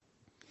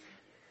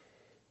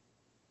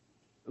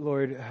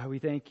Lord, we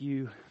thank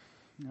you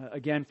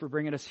again for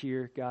bringing us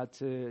here, God,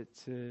 to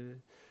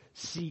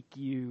seek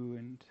you,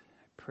 and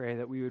pray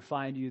that we would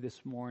find you this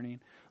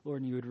morning,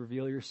 Lord, and you would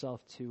reveal yourself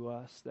to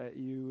us, that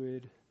you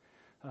would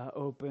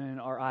open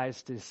our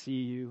eyes to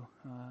see you,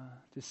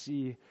 to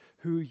see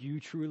who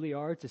you truly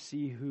are, to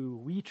see who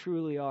we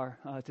truly are,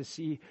 to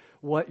see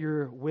what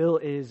your will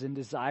is and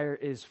desire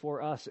is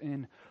for us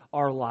in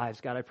our lives.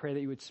 God, I pray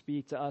that you would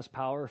speak to us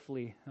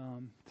powerfully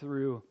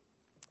through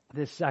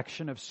this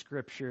section of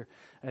Scripture,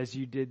 as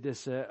you did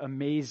this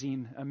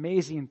amazing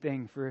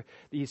thing for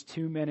these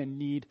two men in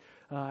need.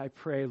 I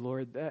pray,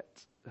 Lord, that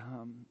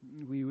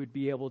we would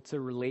be able to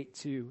relate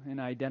to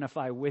and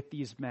identify with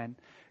these men,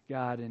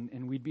 God,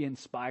 and we'd be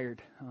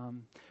inspired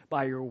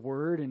by your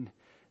word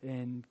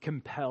and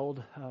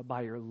compelled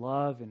by your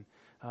love and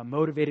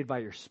motivated by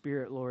your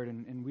Spirit, Lord,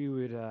 and we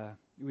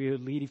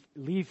would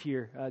leave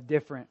here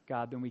different,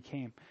 God, than we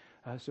came.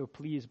 So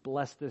please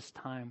bless this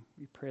time.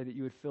 We pray that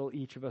you would fill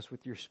each of us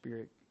with your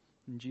Spirit.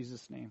 In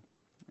Jesus' name,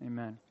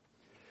 amen.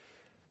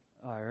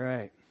 All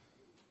right.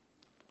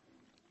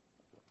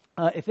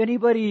 If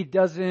anybody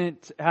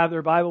doesn't have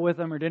their Bible with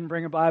them or didn't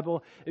bring a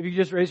Bible, if you could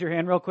just raise your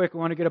hand real quick.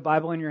 We want to get a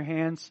Bible in your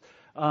hands.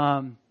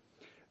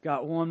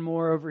 Got one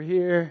more over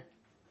here.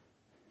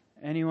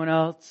 Anyone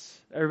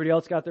else? Everybody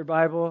else got their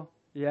Bible?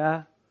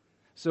 Yeah?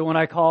 So when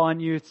I call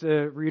on you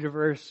to read a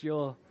verse,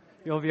 you'll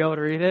be able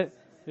to read it?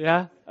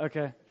 Yeah?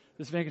 Okay.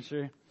 Just making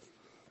sure.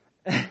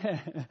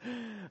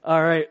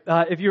 All right.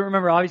 If you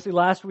remember, obviously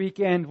last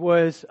weekend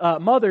was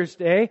Mother's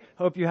Day.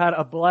 Hope you had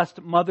a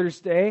blessed Mother's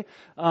Day.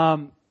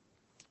 And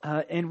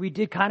we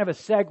did kind of a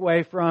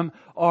segue from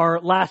our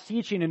last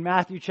teaching in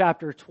Matthew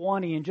chapter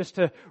 20. And just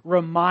to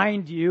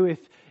remind you,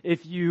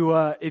 if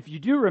you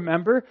do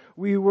remember,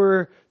 we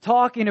were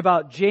talking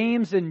about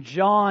James and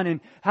John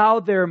and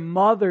how their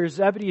mother,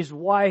 Zebedee's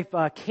wife,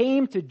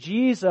 came to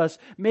Jesus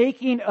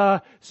making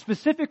a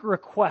specific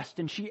request.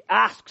 And she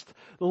asked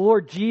the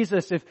Lord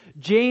Jesus if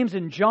James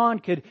and John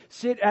could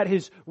sit at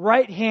his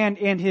right hand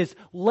and his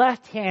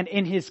left hand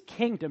in his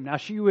kingdom. Now,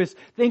 she was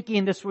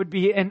thinking this would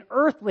be an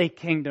earthly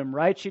kingdom,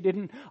 right? She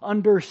didn't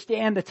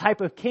understand the type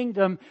of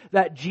kingdom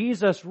that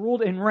Jesus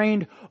ruled and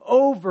reigned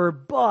over,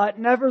 but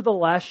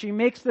nevertheless, she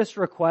makes this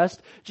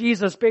request.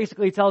 Jesus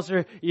basically tells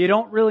her, you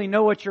don't really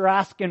know what you're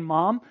asking,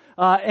 Mom.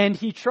 And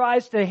he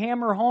tries to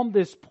hammer home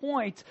this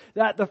point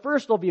that the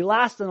first will be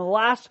last and the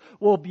last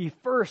will be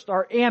first.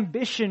 Our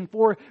ambition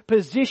for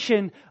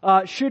position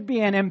should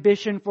be an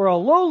ambition for a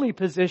lowly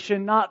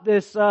position, not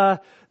this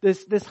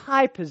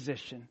high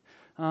position.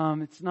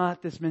 It's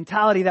not this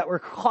mentality that we're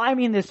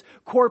climbing this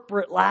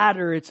corporate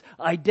ladder. It's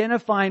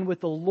identifying with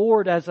the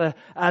Lord as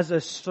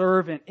a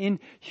servant in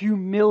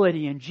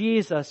humility. And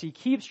Jesus, he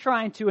keeps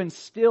trying to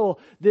instill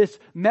this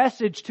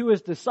message to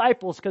his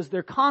disciples because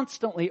they're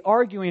constantly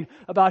arguing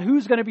about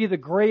who's going to be the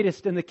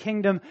greatest in the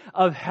kingdom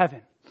of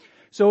heaven.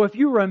 So if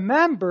you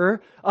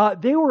remember,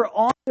 they were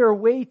on their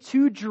way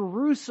to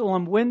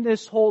Jerusalem when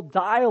this whole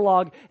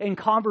dialogue and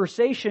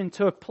conversation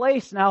took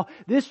place. Now,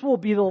 this will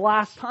be the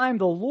last time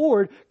the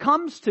Lord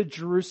comes to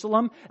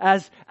Jerusalem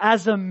as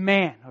a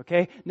man,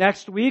 okay?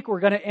 Next week, we're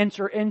going to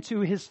enter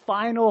into his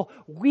final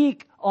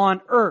week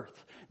on earth.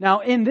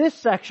 Now, in this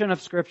section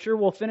of Scripture,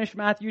 we'll finish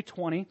Matthew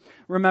 20.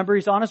 Remember,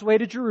 he's on his way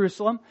to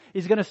Jerusalem.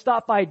 He's going to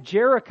stop by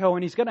Jericho,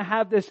 and he's going to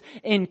have this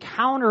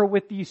encounter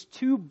with these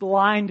two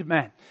blind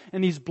men.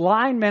 And these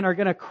blind men are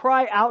going to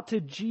cry out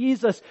to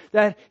Jesus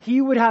that he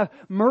would have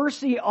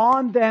mercy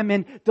on them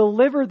and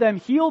deliver them,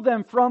 heal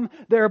them from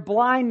their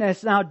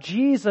blindness. Now,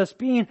 Jesus,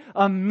 being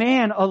a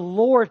man, a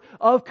Lord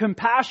of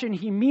compassion,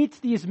 he meets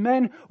these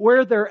men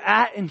where they're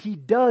at, and he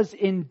does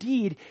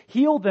indeed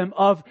heal them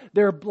of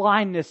their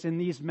blindness.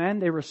 And these men,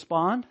 they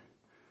respond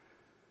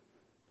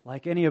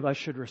like any of us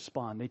should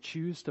respond. They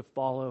choose to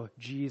follow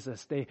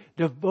Jesus. They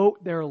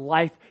devote their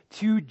life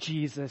to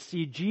Jesus.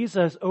 See,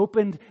 Jesus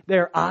opened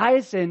their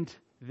eyes and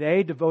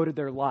they devoted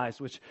their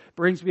lives, which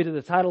brings me to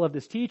the title of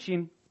this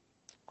teaching,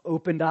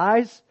 Opened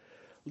Eyes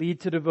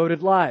Lead to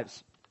Devoted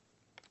Lives.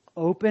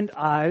 Opened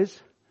eyes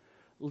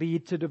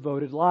lead to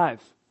devoted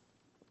lives.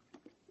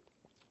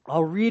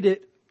 I'll read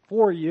it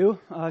for you,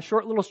 a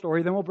short little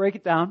story, then we'll break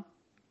it down.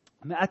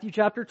 Matthew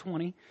chapter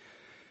 20.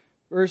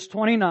 Verse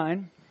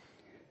 29,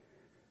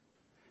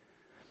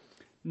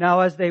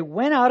 now as they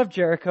went out of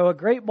Jericho, a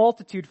great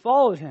multitude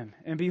followed him.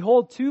 And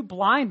behold, two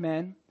blind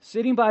men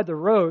sitting by the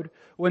road,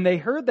 when they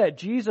heard that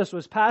Jesus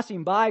was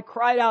passing by,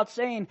 cried out,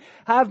 saying,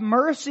 have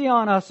mercy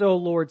on us, O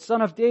Lord,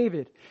 Son of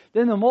David.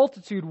 Then the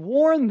multitude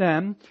warned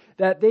them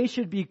that they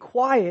should be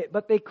quiet,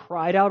 but they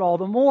cried out all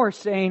the more,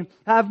 saying,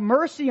 have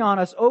mercy on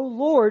us, O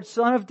Lord,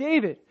 Son of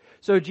David.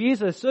 So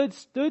Jesus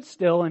stood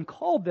still and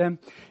called them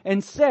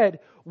and said,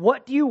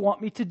 what do you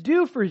want me to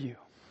do for you?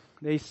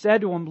 They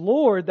said to him,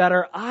 Lord, that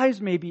our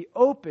eyes may be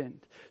opened.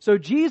 So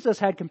Jesus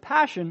had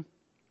compassion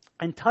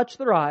and touched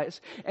their eyes,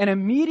 and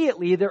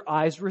immediately their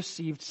eyes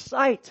received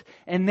sight,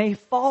 and they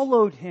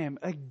followed him.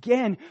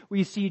 Again,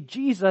 we see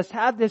Jesus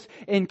have this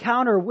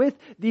encounter with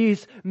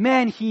these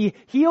men. He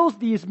heals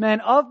these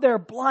men of their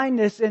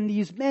blindness, and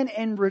these men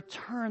in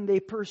return, they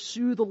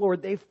pursue the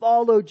Lord. They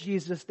follow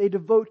Jesus. They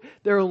devote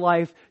their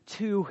life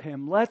to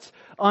him. Let's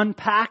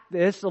unpack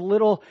this a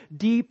little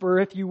deeper,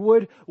 if you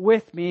would,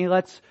 with me.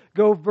 Let's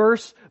go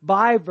verse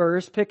by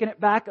verse, picking it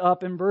back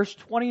up in verse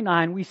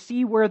 29. We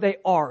see where they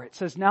are. It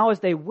says, now as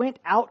they went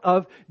out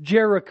of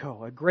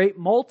Jericho, a great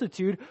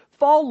multitude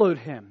followed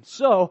him.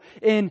 So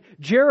in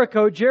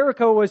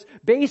Jericho was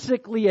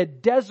basically a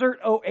desert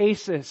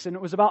oasis, and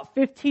it was about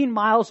 15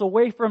 miles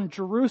away from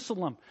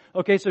Jerusalem.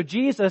 Okay, so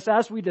Jesus,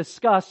 as we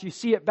discussed, you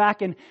see it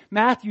back in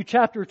Matthew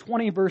chapter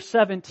 20, verse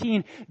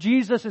 17.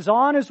 Jesus is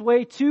on his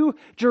way to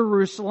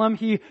Jerusalem.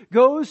 He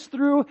goes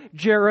through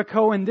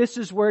Jericho, and this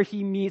is where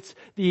he meets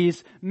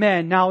these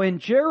men. Now in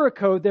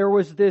Jericho, there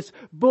was this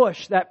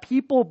bush that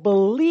people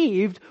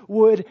believed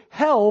would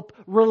help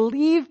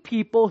relieve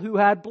people who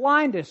had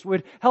blindness,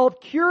 would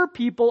help cure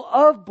people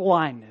of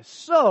blindness.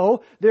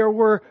 So there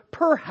were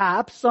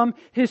perhaps some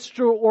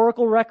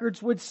historical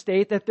records would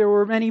state that there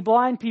were many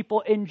blind people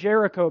in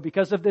Jericho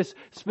because of this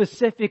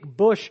specific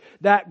bush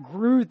that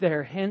grew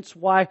there. Hence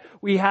why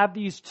we have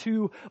these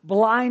two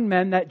blind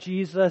men that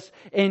Jesus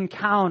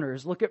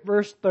encounters. Look at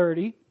verse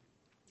 30.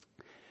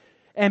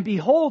 And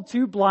behold,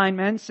 two blind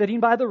men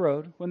sitting by the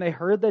road, when they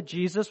heard that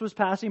Jesus was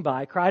passing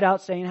by, cried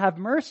out, saying, have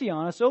mercy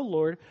on us, O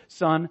Lord,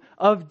 Son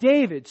of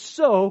David.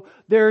 So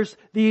there's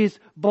these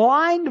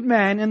blind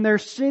men, and they're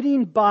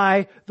sitting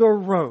by the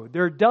road.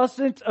 There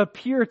doesn't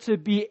appear to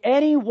be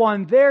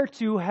anyone there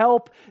to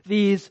help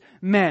these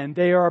men.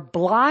 They are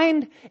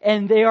blind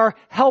and they are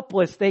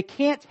helpless. They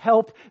can't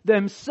help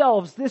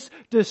themselves. This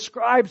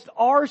describes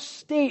our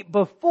state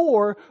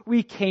before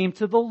we came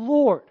to the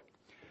Lord.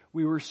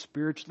 We were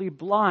spiritually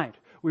blind.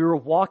 We were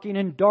walking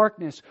in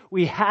darkness.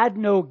 We had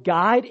no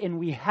guide and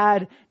we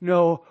had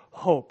no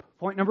hope.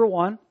 Point number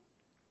one,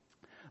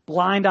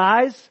 blind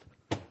eyes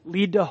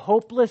lead to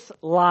hopeless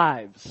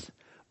lives.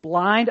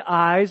 Blind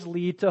eyes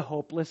lead to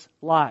hopeless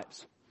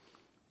lives.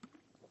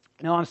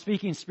 Now I'm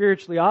speaking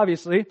spiritually,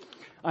 obviously.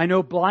 I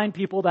know blind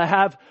people that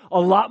have a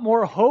lot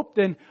more hope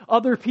than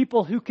other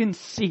people who can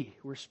see.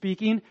 We're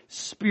speaking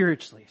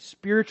spiritually.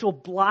 Spiritual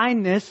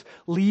blindness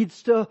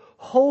leads to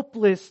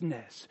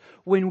hopelessness.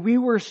 When we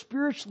were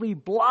spiritually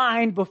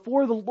blind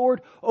before the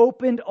Lord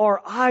opened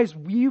our eyes,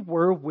 we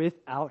were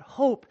without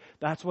hope.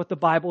 That's what the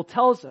Bible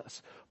tells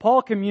us.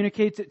 Paul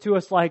communicates it to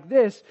us like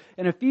this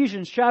in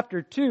Ephesians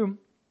chapter 2,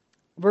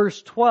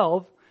 verse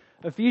 12.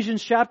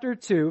 Ephesians chapter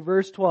 2,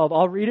 verse 12.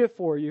 I'll read it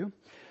for you.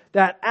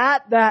 That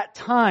at that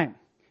time,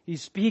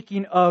 he's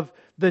speaking of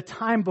the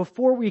time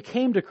before we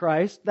came to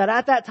Christ, that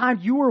at that time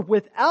you were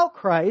without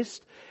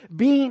Christ,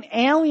 being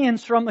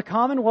aliens from the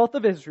commonwealth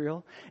of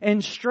Israel,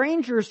 and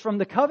strangers from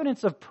the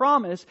covenants of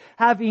promise,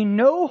 having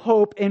no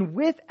hope and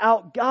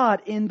without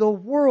God in the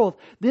world.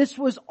 This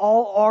was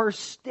all our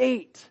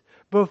state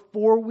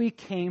before we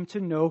came to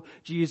know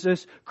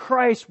Jesus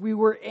Christ. We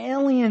were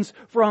aliens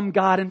from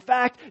God. In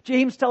fact,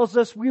 James tells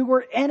us we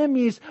were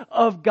enemies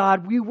of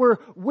God. We were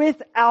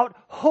without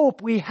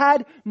hope. We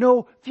had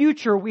no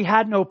future. We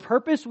had no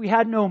purpose. We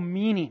had no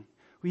meaning.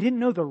 We didn't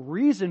know the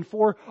reason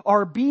for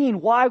our being,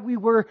 why we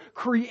were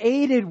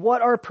created,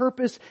 what our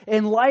purpose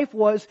in life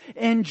was.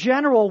 In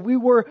general, we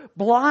were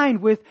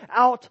blind,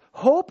 without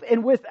hope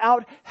and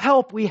without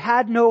help. We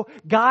had no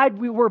guide.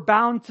 We were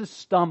bound to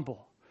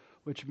stumble,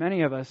 which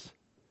many of us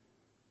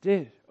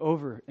did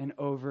over and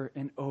over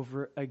and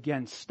over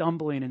again,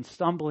 stumbling and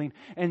stumbling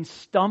and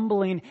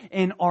stumbling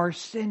in our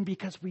sin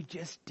because we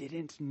just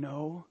didn't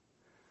know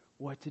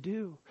what to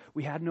do.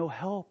 We had no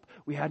help.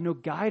 We had no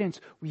guidance.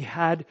 We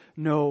had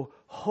no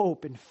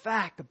hope. In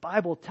fact, the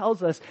Bible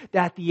tells us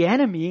that the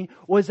enemy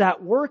was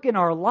at work in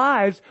our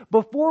lives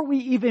before we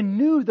even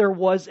knew there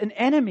was an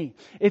enemy.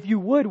 If you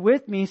would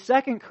with me,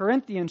 2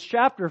 Corinthians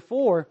chapter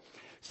 4,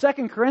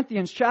 2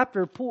 Corinthians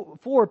chapter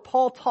 4,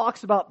 Paul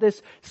talks about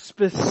this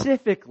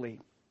specifically.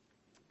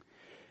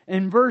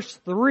 In verse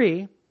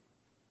 3,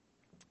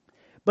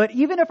 but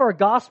even if our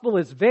gospel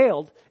is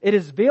veiled, it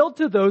is veiled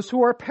to those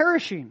who are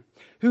perishing,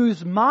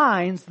 whose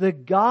minds the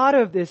God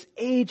of this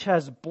age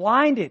has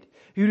blinded,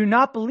 who do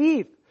not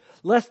believe,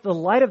 lest the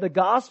light of the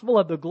gospel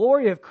of the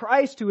glory of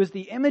Christ, who is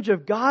the image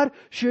of God,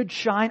 should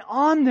shine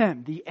on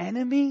them. The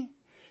enemy,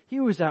 he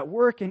was at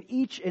work in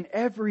each and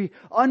every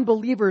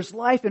unbeliever's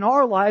life, in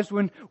our lives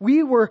when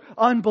we were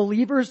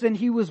unbelievers, and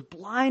he was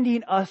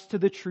blinding us to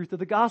the truth of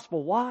the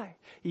gospel. Why?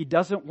 He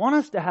doesn't want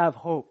us to have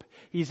hope.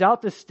 He's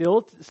out to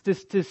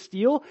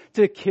steal,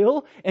 to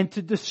kill, and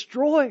to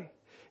destroy.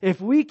 If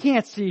we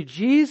can't see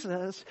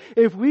Jesus,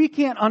 if we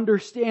can't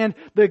understand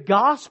the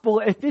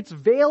gospel, if it's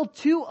veiled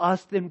to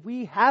us, then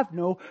we have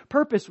no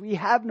purpose. We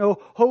have no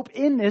hope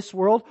in this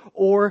world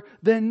or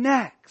the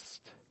next.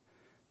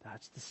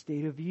 That's the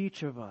state of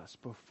each of us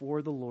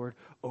before the Lord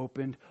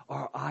opened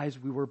our eyes.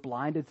 We were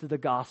blinded to the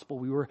gospel.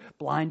 We were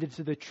blinded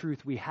to the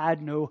truth. We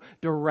had no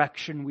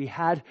direction. We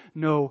had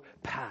no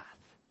path.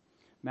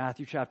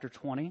 Matthew chapter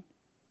 20.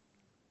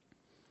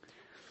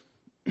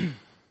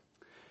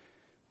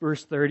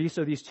 Verse 30,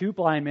 so these two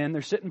blind men,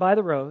 they're sitting by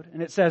the road,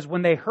 and it says,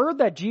 when they heard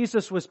that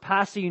Jesus was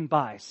passing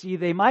by, see,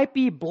 they might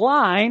be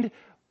blind,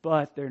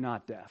 but they're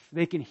not deaf.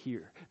 They can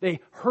hear. They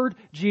heard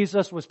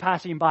Jesus was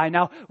passing by.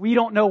 Now, we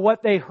don't know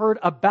what they heard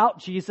about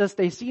Jesus.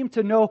 They seem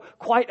to know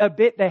quite a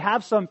bit. They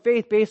have some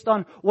faith based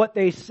on what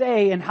they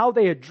say and how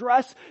they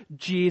address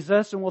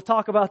Jesus, and we'll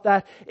talk about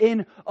that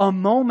in a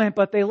moment,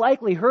 but they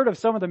likely heard of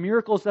some of the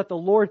miracles that the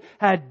Lord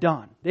had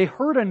done. They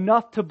heard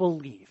enough to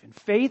believe. And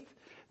faith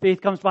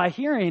comes by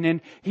hearing,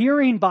 and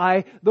hearing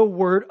by the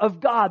Word of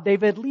God.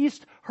 They've at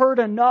least heard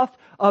enough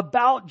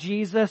about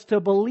Jesus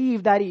to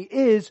believe that He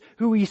is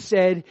who He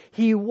said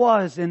He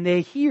was. And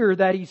they hear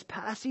that He's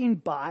passing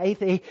by.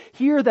 They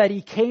hear that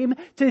He came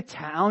to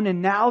town,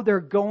 and now they're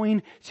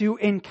going to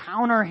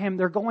encounter Him.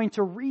 They're going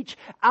to reach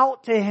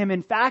out to Him.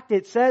 In fact,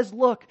 it says,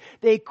 look,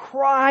 they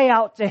cry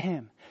out to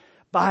Him.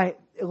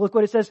 Look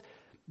what it says.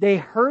 They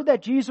heard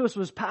that Jesus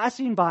was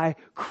passing by,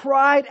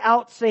 cried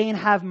out saying,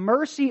 have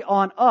mercy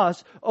on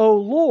us, O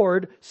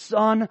Lord,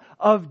 Son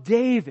of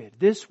David.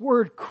 This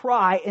word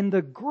cry in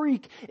the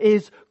Greek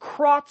is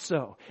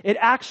kratzo. It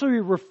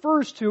actually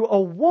refers to a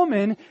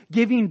woman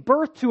giving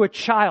birth to a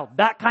child.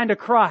 That kind of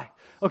cry.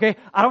 Okay,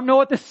 I don't know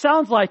what this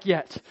sounds like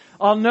yet.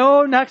 I'll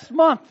know next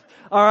month.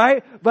 All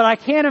right, but I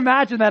can't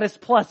imagine that it's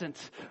pleasant,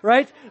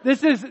 right?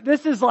 This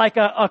is like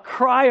a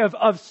cry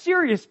of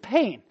serious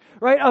pain.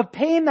 Right? Of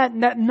pain that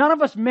none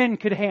of us men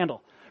could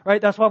handle. Right?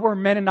 That's why we're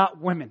men and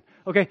not women.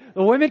 Okay?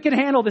 The women can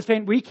handle this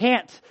pain. We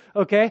can't.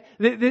 Okay?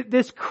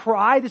 This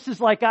cry, this is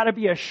like gotta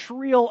be a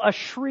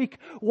shriek,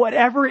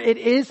 whatever it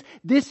is.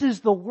 This is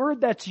the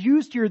word that's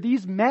used here.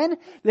 These men,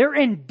 they're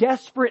in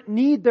desperate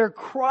need. They're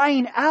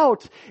crying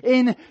out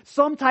in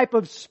some type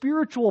of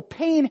spiritual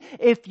pain,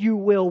 if you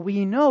will.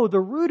 We know the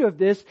root of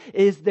this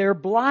is their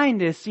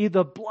blindness. See,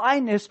 the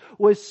blindness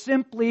was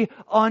simply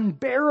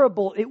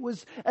unbearable. It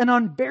was an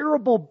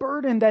unbearable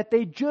burden that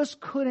they just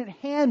couldn't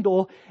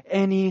handle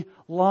any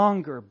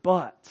longer.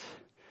 But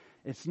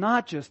it's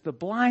not just the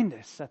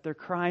blindness that they're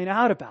crying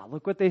out about.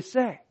 Look what they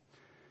say.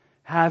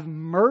 Have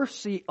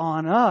mercy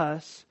on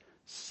us,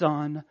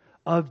 Son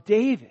of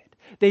David.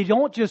 They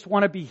don't just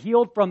want to be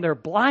healed from their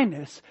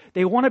blindness.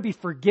 They want to be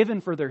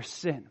forgiven for their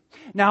sin.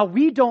 Now,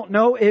 we don't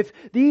know if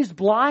these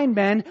blind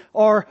men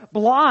are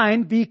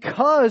blind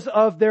because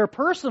of their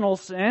personal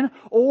sin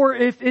or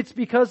if it's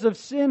because of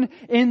sin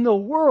in the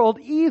world.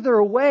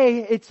 Either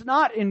way, it's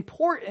not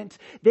important.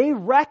 They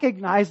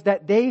recognize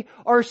that they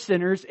are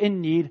sinners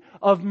in need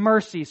of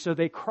mercy. So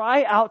they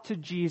cry out to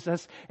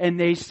Jesus and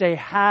they say,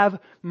 have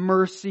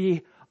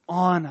mercy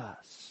on us.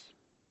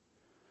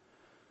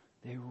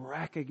 They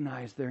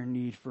recognize their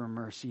need for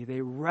mercy. They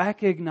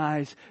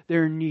recognize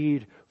their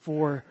need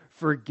for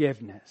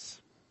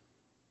forgiveness.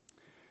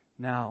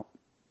 Now,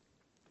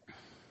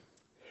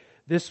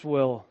 this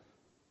will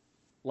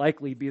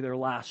likely be their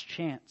last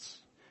chance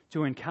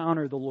to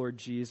encounter the Lord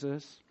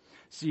Jesus.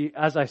 See,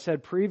 as I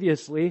said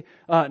previously,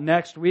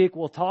 next week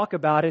we'll talk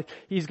about it.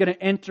 He's going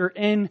to enter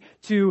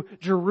into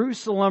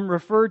Jerusalem,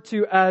 referred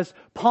to as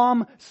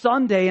Palm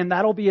Sunday, and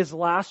that'll be his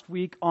last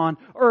week on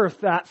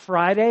earth. That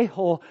Friday,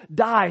 he'll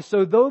die.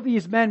 So though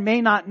these men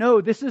may not know,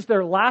 this is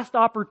their last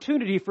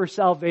opportunity for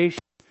salvation.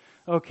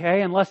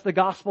 Okay, unless the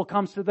gospel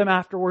comes to them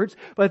afterwards.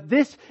 But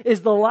this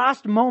is the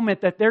last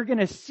moment that they're going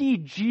to see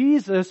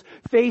Jesus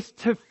face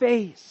to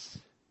face.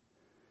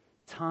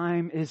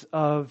 Time is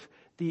of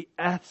the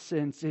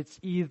essence. It's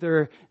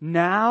either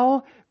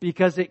now,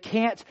 because it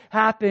can't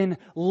happen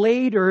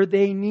later.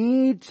 They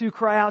need to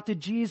cry out to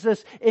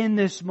Jesus in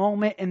this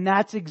moment, and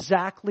that's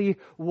exactly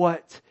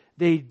what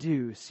they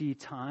do. See,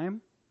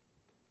 time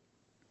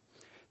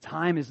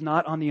is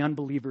not on the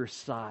unbeliever's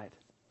side.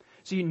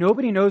 See,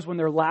 nobody knows when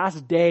their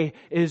last day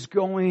is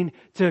going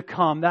to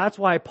come. That's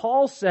why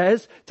Paul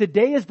says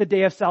today is the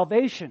day of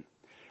salvation.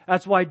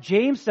 That's why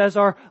James says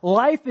our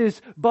life is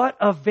but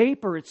a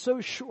vapor. It's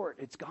so short.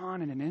 It's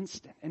gone in an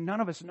instant. And none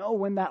of us know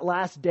when that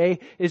last day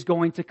is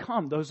going to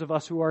come. Those of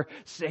us who are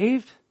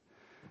saved,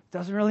 it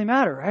doesn't really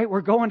matter, right?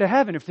 We're going to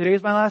heaven. If today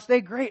is my last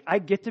day, great. I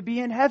get to be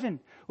in heaven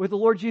with the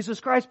Lord Jesus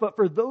Christ. But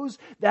for those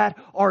that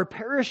are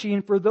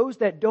perishing, for those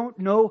that don't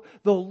know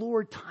the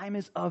Lord, time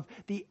is of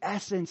the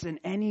essence, and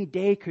any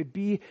day could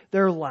be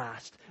their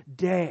last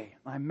day.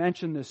 I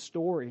mentioned this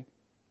story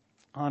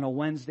on a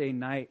Wednesday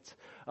night.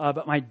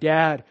 But my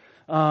dad,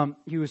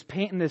 he was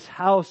painting this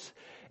house,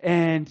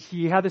 and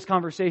he had this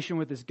conversation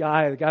with this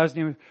guy. The guy's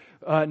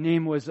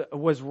name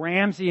was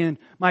Ramsey, and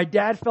my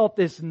dad felt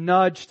this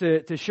nudge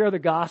to share the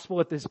gospel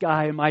with this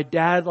guy. And my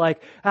dad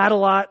had a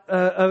lot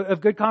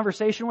of good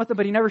conversation with him,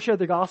 but he never shared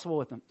the gospel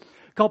with him.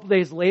 A couple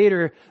days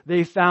later,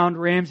 they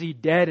found Ramsey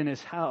dead in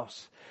his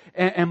house.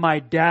 And my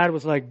dad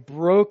was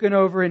broken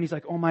over, and he's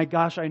like, oh my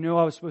gosh, I know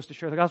I was supposed to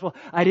share the gospel.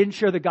 I didn't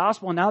share the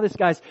gospel, and now this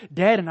guy's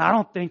dead, and I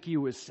don't think he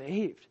was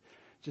saved.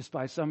 just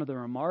by some of the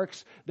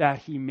remarks that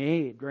he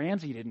made.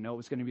 Ramsey didn't know it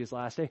was going to be his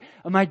last day.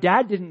 My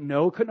dad didn't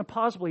know, couldn't have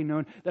possibly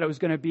known that it was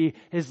going to be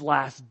his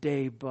last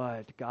day,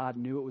 but God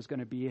knew it was going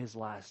to be his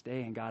last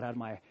day, and God had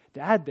my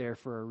dad there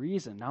for a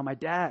reason. Now my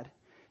dad,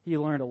 he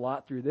learned a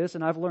lot through this,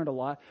 and I've learned a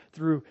lot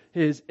through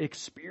his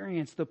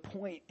experience. The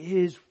point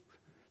is,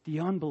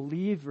 the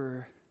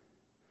unbeliever,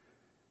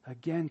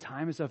 again,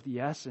 time is of the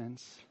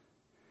essence.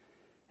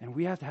 And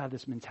we have to have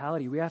this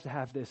mentality. We have to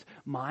have this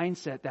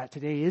mindset that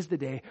today is the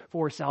day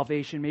for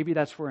salvation. Maybe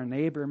that's for a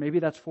neighbor. Maybe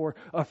that's for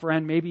a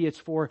friend. Maybe it's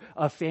for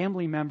a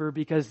family member,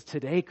 because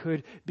today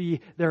could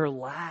be their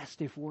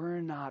last if we're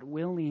not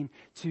willing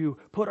to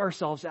put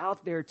ourselves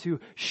out there to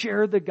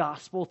share the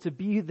gospel, to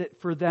be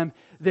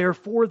there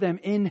for them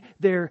in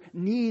their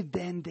need.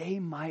 Then they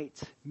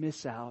might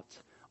miss out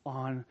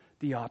on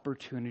the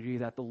opportunity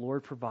that the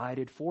Lord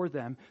provided for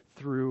them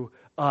through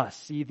us.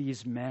 See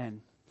these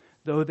men.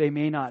 Though they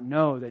may not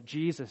know that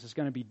Jesus is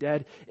going to be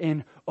dead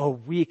in a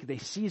week, they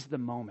seize the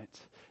moment.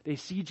 They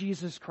see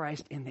Jesus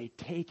Christ and they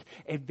take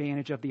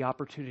advantage of the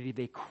opportunity.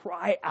 They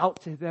cry out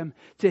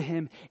to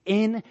Him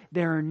in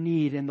their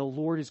need, and the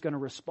Lord is going to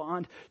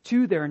respond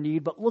to their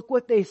need. But look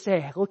what they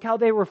say. Look how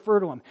they refer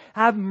to Him.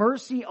 Have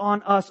mercy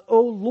on us,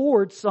 O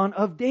Lord, Son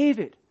of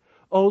David.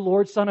 O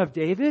Lord, Son of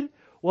David?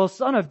 Well,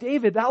 Son of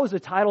David, that was a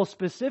title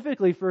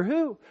specifically for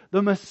who?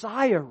 The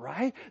Messiah,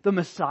 right? The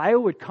Messiah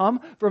would come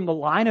from the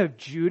line of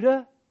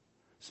Judah,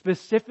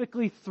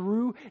 specifically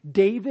through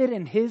David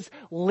and his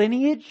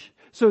lineage.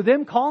 So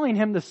them calling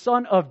Him the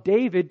Son of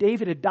David,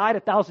 David had died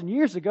 1,000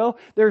 years ago,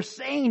 they're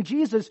saying,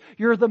 Jesus,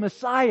 you're the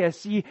Messiah.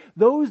 See,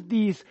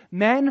 these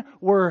men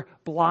were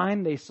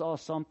blind. They saw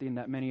something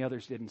that many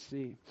others didn't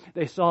see.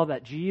 They saw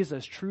that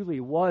Jesus truly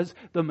was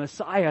the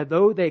Messiah.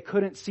 Though they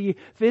couldn't see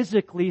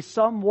physically,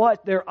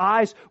 somewhat their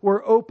eyes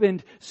were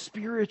opened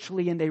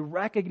spiritually, and they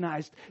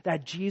recognized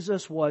that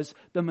Jesus was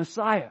the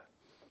Messiah.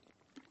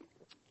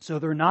 So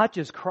they're not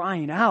just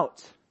crying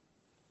out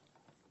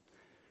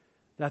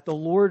that the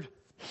Lord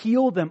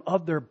heal them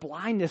of their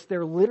blindness.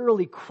 They're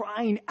literally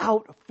crying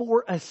out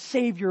for a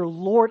Savior.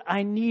 Lord,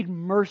 I need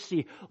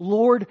mercy.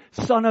 Lord,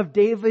 Son of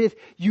David,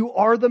 you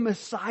are the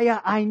Messiah.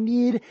 I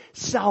need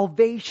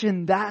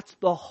salvation. That's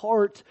the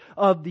heart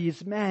of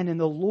these men, and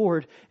the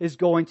Lord is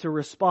going to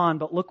respond.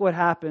 But look what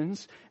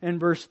happens in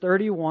verse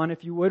 31,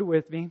 if you would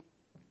with me.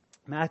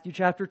 Matthew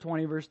chapter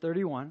 20, verse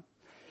 31.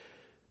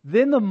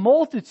 Then the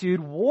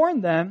multitude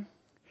warned them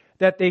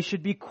that they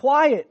should be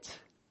quiet.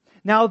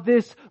 Now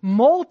this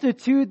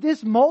multitude,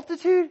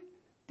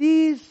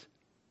 these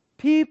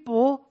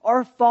people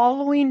are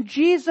following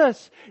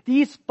Jesus.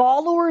 These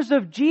followers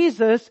of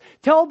Jesus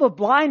tell the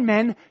blind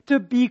men to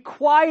be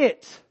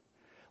quiet.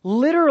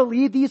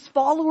 Literally, these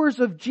followers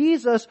of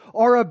Jesus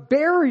are a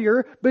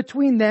barrier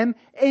between them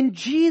and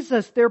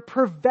Jesus. They're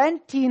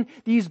preventing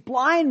these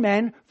blind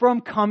men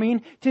from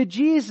coming to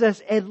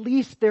Jesus. At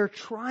least they're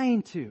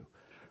trying to.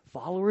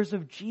 Followers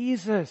of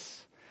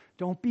Jesus,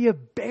 don't be a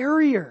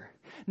barrier.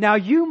 Now,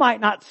 you might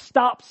not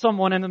stop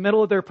someone in the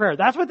middle of their prayer.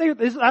 That's what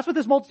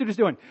this multitude is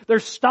doing. They're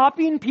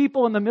stopping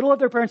people in the middle of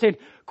their prayer and saying,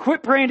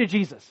 quit praying to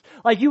Jesus.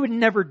 Like, you would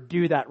never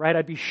do that, right?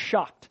 I'd be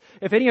shocked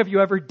if any of you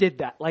ever did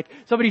that. Like,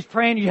 somebody's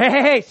praying,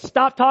 hey,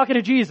 stop talking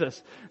to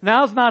Jesus.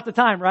 Now's not the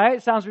time, right?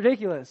 It sounds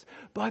ridiculous.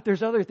 But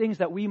there's other things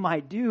that we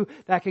might do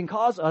that can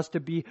cause us to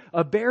be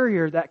a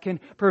barrier, that can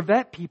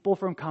prevent people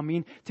from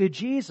coming to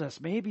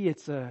Jesus. Maybe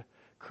it's a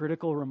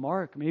critical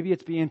remark. Maybe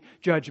it's being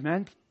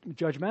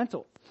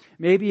judgmental.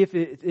 Maybe if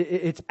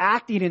it's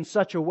acting in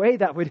such a way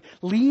that would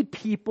lead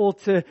people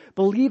to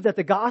believe that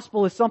the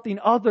gospel is something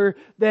other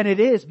than it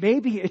is.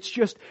 Maybe it's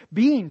just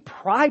being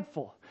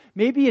prideful.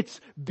 Maybe it's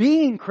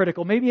being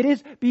critical. Maybe it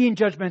is being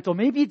judgmental.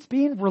 Maybe it's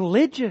being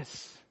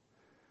religious.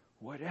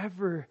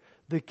 Whatever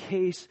the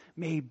case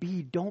may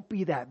be, don't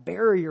be that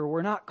barrier.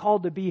 We're not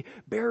called to be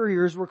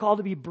barriers. We're called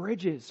to be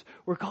bridges.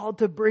 We're called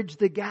to bridge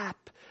the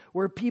gap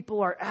where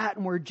people are at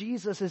and where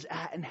Jesus is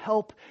at, and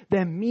help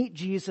them meet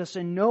Jesus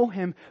and know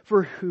Him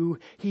for who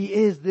He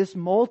is. This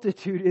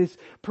multitude is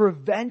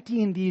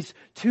preventing these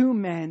two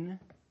men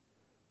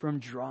from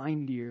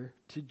drawing near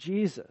to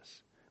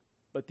Jesus.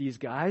 But these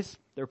guys,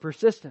 they're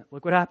persistent.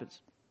 Look what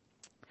happens.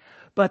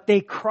 But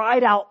they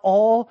cried out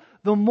all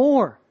the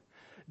more.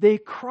 They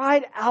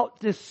cried out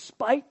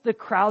despite the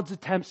crowd's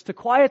attempts to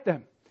quiet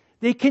them.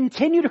 They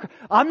continue to,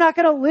 I'm not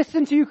going to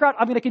listen to you, crowd.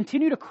 I'm going to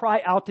continue to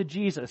cry out to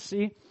Jesus.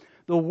 See?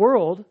 The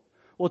world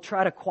will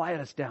try to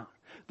quiet us down.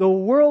 The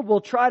world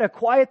will try to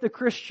quiet the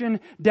Christian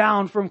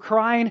down from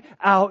crying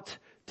out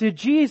to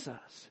Jesus.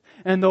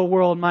 And the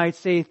world might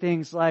say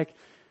things like,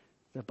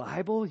 the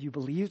Bible, you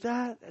believe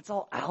that? It's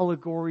all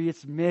allegory,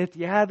 it's myth.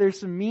 Yeah, there's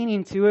some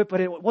meaning to it,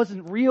 but it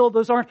wasn't real.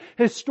 Those aren't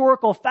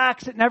historical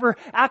facts. It never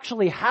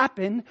actually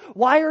happened.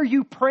 Why are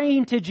you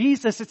praying to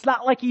Jesus? It's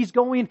not like He's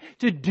going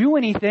to do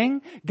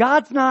anything.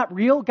 God's not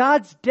real.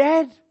 God's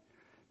dead.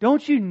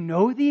 Don't you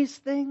know these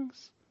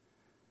things?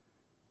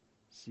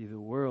 See, the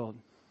world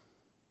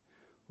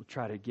will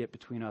try to get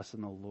between us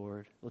and the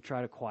Lord. They'll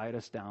try to quiet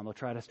us down. They'll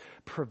try to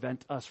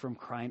prevent us from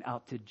crying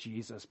out to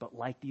Jesus. But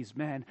like these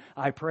men,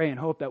 I pray and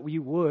hope that we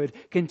would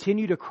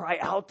continue to cry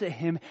out to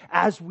Him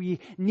as we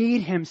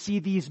need Him. See,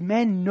 these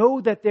men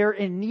know that they're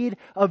in need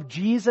of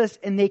Jesus,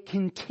 and they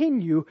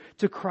continue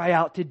to cry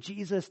out to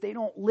Jesus. They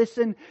don't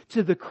listen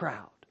to the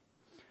crowd.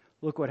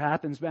 Look what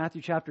happens,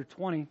 Matthew chapter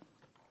 20,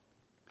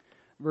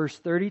 verse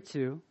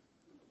 32.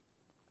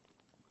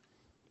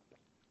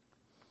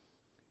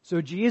 So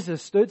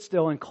Jesus stood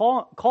still and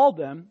called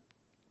them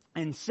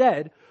and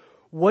said,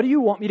 "What do you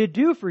want me to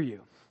do for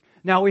you?"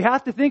 Now we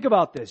have to think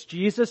about this.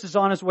 Jesus is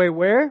on his way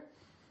where?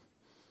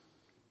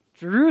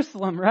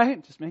 Jerusalem,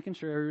 right? Just making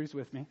sure everybody's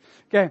with me.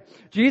 Okay.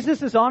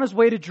 Jesus is on his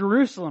way to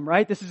Jerusalem,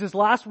 right? This is his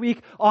last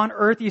week on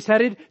earth. He's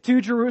headed to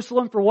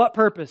Jerusalem for what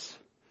purpose?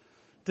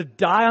 To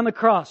die on the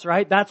cross,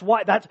 right?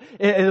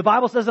 The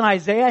Bible says in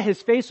Isaiah, his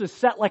face was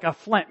set like a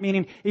flint,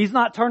 meaning he's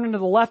not turning to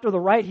the left or the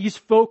right. He's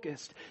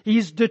focused.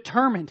 He's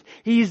determined.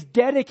 He's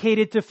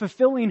dedicated to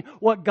fulfilling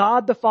what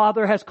God the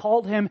Father has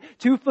called him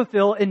to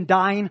fulfill in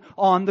dying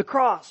on the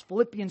cross.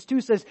 Philippians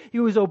 2 says he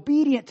was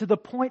obedient to the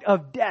point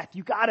of death.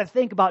 You got to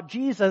think about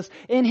Jesus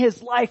in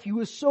his life. He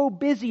was so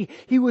busy.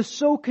 He was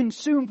so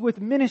consumed with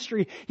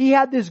ministry. He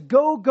had this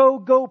go, go,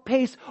 go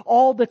pace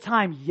all the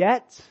time.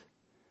 Yet,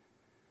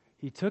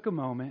 he took a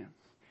moment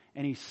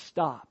and he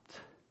stopped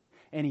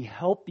and he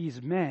helped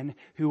these men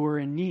who were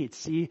in need.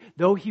 See,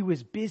 though he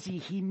was busy,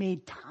 he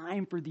made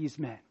time for these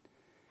men.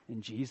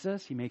 And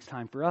Jesus, he makes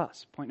time for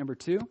us. Point number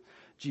 2,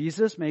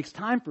 Jesus makes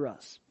time for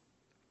us.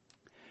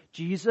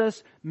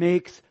 Jesus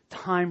makes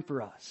time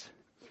for us.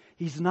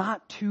 He's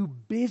not too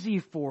busy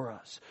for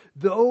us.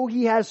 Though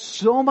he has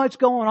so much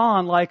going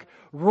on, like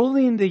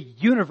ruling the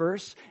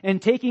universe and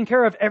taking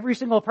care of every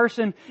single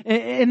person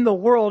in the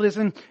world, his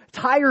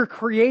entire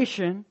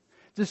creation,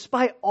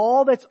 despite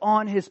all that's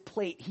on his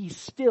plate, he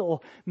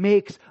still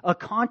makes a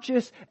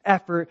conscious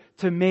effort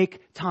to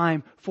make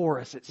time for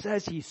us. It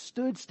says he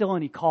stood still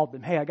and he called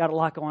them. Hey, I got a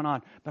lot going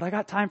on, but I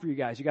got time for you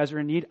guys. You guys are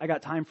in need. I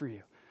got time for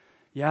you.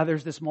 Yeah,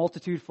 there's this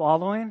multitude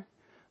following.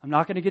 I'm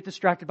not going to get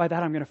distracted by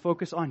that. I'm going to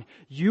focus on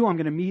you. I'm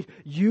going to meet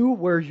you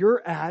where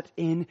you're at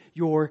in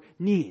your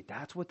need.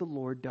 That's what the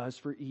Lord does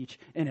for each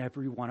and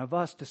every one of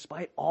us.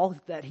 Despite all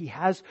that he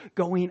has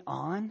going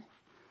on,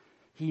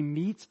 he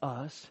meets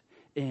us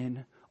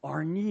in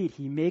our need.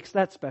 He makes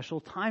that special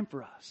time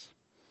for us.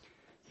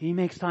 He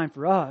makes time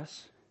for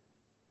us,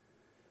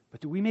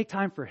 but do we make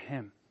time for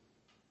him?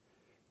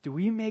 Do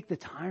we make the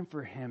time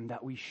for him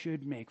that we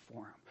should make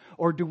for him?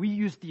 Or do we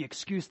use the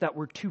excuse that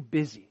we're too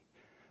busy?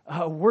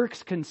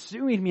 Work's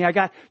consuming me. I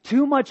got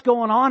too much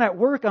going on at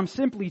work. I'm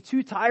simply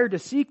too tired to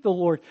seek the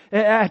Lord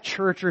at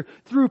church or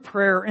through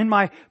prayer, in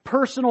my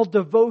personal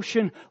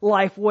devotion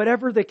life,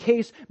 whatever the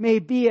case may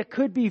be. It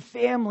could be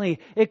family.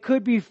 It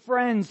could be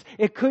friends.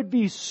 It could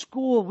be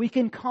school. We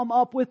can come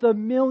up with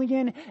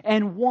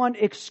 1,000,001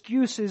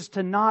 excuses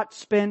to not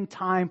spend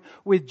time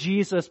with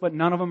Jesus, but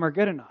none of them are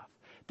good enough.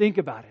 Think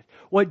about it.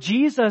 What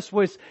Jesus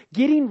was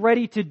getting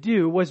ready to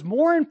do was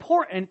more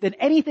important than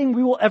anything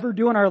we will ever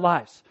do in our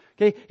lives.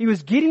 Okay? He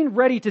was getting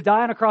ready to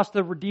die on a cross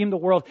to redeem the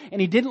world, and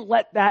he didn't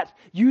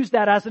use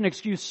that as an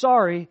excuse.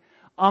 Sorry,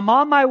 I'm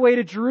on my way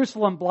to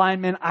Jerusalem,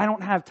 blind man. I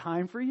don't have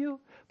time for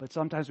you. But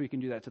sometimes we can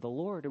do that to the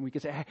Lord, and we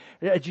can say,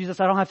 hey, Jesus,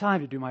 I don't have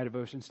time to do my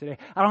devotions today.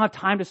 I don't have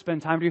time to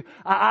spend time with you.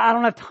 I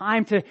don't have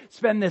time to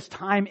spend this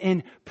time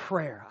in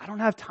prayer. I don't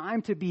have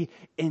time to be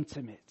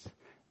intimate.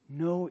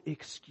 No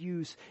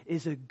excuse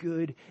is a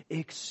good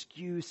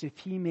excuse. If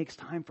he makes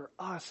time for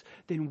us,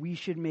 then we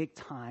should make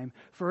time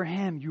for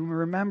him. You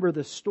remember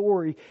the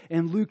story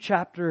in Luke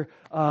chapter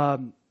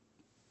 10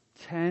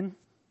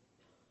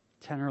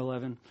 or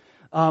 11,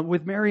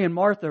 with Mary and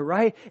Martha,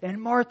 right?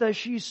 And Martha,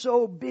 she's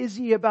so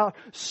busy about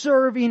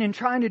serving and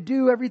trying to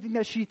do everything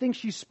that she thinks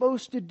she's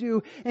supposed to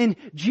do. And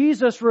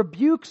Jesus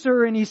rebukes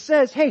her and he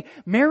says, hey,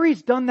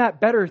 Mary's done that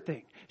better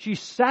thing. She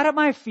sat at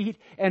my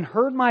feet and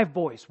heard my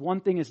voice.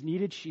 One thing is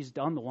needed. She's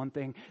done the one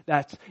thing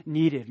that's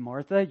needed.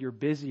 Martha, you're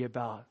busy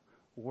about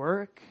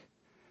work.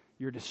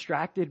 You're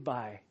distracted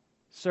by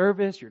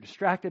service. You're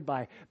distracted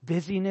by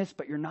busyness,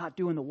 but you're not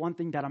doing the one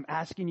thing that I'm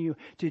asking you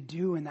to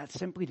do, and that's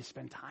simply to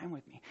spend time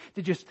with me,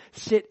 to just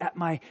sit at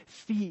my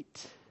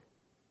feet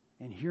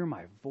and hear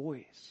my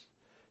voice.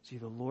 See,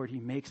 the Lord,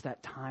 he makes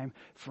that time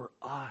for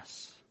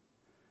us.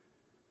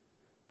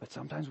 But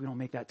sometimes we don't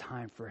make that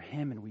time for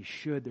him, and we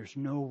should. There's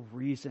no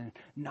reason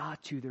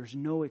not to. There's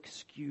no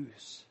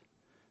excuse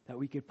that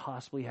we could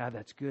possibly have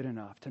that's good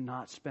enough to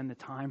not spend the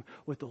time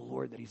with the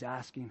Lord that he's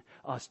asking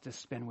us to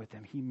spend with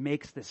him. He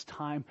makes this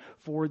time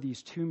for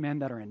these two men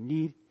that are in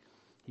need.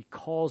 He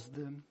calls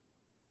them.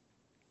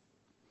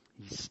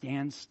 He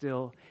stands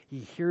still.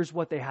 He hears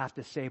what they have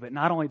to say. But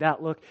not only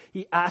that, look,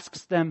 he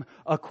asks them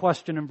a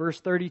question. In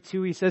verse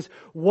 32, he says,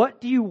 what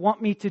do you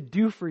want me to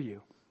do for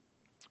you?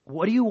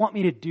 What do you want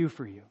me to do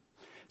for you?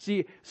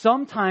 See,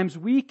 sometimes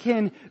we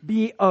can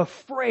be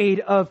afraid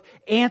of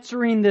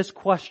answering this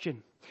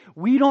question.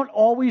 We don't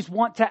always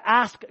want to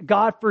ask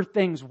God for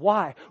things.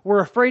 Why?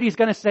 We're afraid he's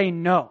going to say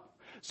no.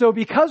 So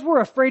because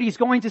we're afraid he's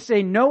going to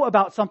say no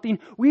about something,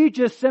 we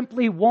just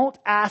simply won't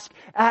ask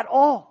at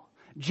all.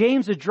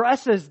 James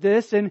addresses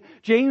this in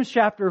James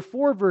chapter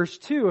 4 verse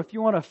 2. If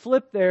you want to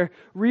flip there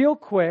real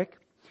quick.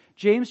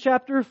 James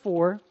chapter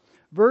 4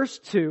 verse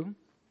 2.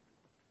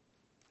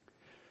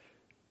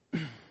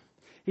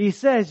 He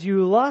says,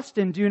 you lust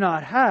and do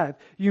not have.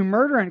 You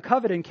murder and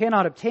covet and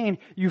cannot obtain.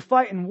 You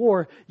fight and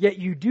war, yet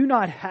you do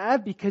not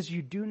have because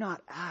you do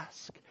not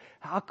ask.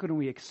 How can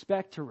we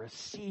expect to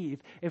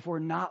receive if we're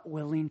not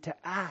willing to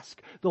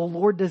ask? The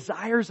Lord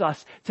desires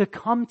us to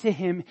come to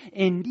Him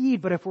in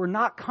need, but if we're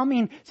not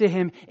coming to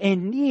Him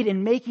in need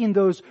and making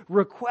those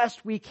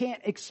requests, we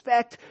can't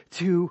expect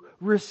to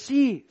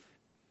receive.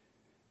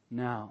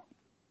 Now,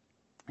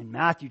 in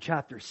Matthew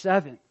chapter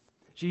 7,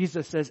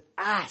 Jesus says,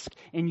 ask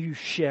and you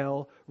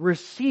shall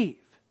receive.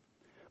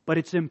 But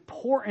it's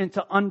important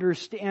to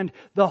understand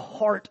the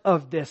heart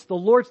of this. The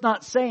Lord's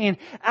not saying,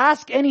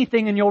 ask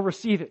anything and you'll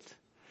receive it.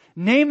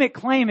 Name it,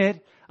 claim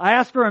it. I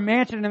ask for a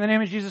mansion in the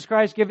name of Jesus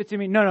Christ, give it to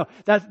me. No.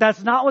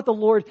 That's not what the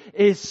Lord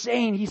is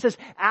saying. He says,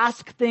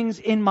 ask things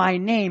in my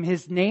name.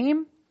 His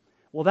name?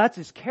 Well, that's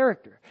His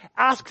character.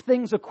 Ask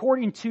things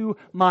according to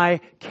my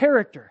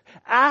character.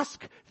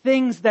 Ask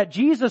things that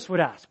Jesus would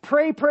ask.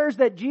 Pray prayers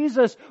that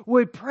Jesus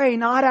would pray,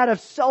 not out of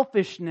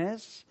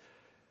selfishness,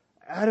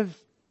 out of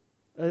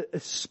a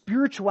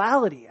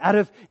spirituality, out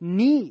of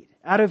need,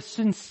 out of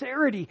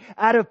sincerity,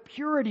 out of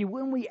purity.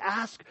 When we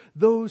ask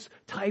those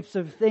types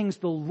of things,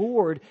 the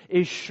Lord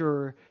is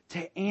sure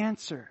to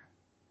answer.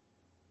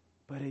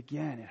 But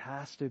again, it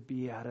has to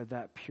be out of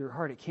that pure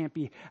heart. It can't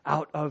be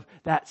out of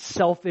that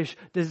selfish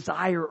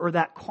desire or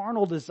that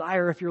carnal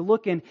desire. If you're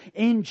looking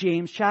in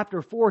James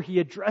chapter 4, he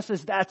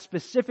addresses that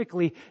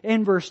specifically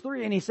in verse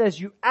 3. And he says,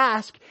 you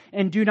ask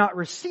and do not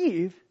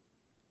receive.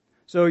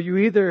 So you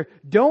either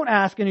don't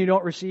ask and you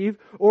don't receive,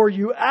 or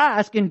you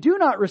ask and do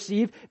not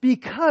receive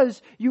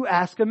because you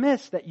ask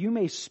amiss, that you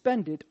may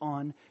spend it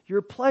on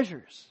your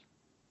pleasures.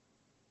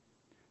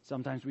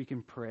 Sometimes we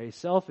can pray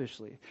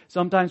selfishly.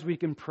 Sometimes we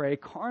can pray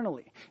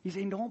carnally. He's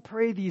saying, don't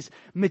pray these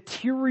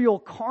material,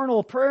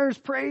 carnal prayers.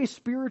 Pray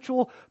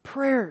spiritual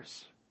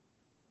prayers.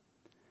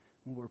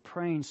 When we're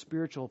praying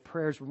spiritual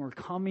prayers, when we're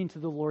coming to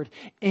the Lord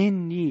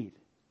in need,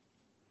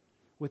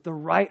 with the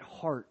right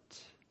heart,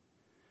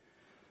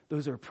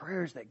 those are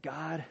prayers that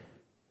God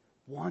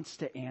wants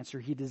to answer.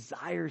 He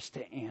desires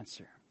to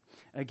answer.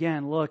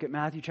 Again, look at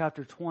Matthew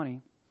chapter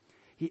 20.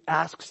 He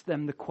asks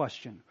them the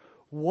question,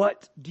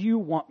 what do you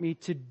want me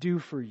to do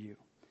for you?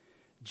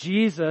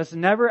 Jesus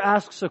never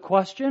asks a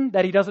question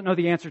that He doesn't know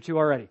the answer to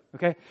already.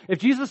 Okay? If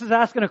Jesus is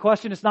asking a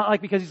question, it's not like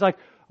because He's like,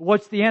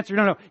 what's the answer?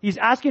 No. He's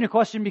asking a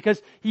question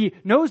because He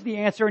knows the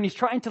answer and He's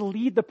trying to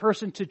lead the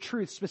person to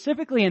truth.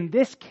 Specifically in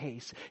this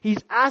case, He's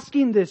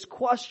asking this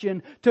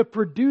question to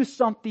produce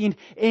something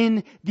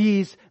in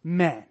these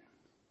men.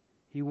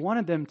 He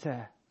wanted them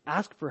to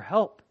ask for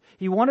help.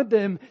 He wanted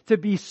them to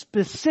be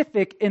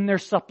specific in their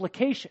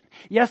supplication.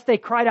 Yes, they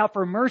cried out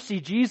for mercy.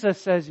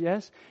 Jesus says,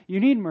 yes, you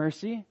need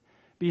mercy.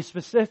 Be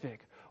specific.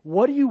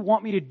 What do you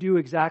want me to do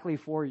exactly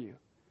for you?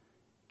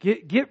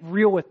 Get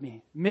real with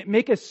me.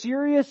 Make a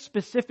serious,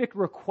 specific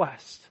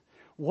request.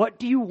 What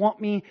do you want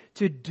me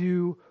to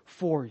do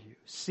for you?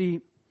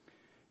 See,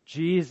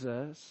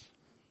 Jesus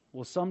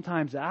will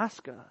sometimes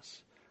ask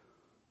us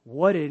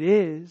what it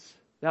is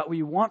that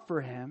we want for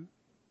Him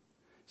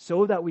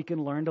so that we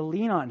can learn to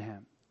lean on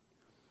Him.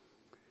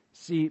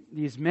 See,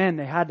 these men,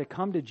 they had to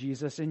come to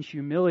Jesus in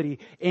humility,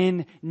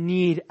 in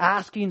need,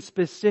 asking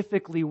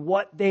specifically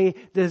what they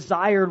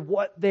desired,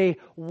 what they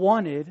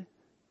wanted.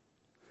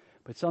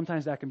 But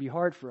sometimes that can be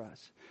hard for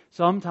us.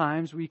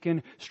 Sometimes we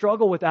can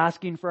struggle with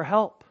asking for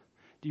help.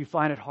 Do you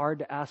find it hard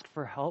to ask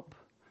for help?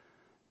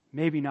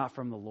 Maybe not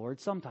from the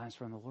Lord, sometimes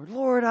from the Lord.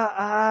 Lord,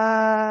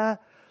 I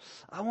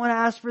want to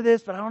ask for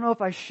this, but I don't know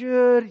if I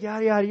should,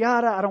 yada, yada,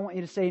 yada. I don't want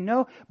you to say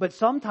no. But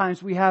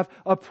sometimes we have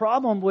a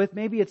problem with,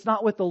 maybe it's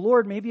not with the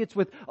Lord, maybe it's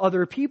with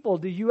other people.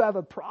 Do you have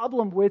a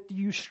problem with, do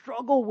you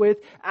struggle with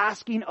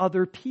asking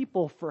other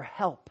people for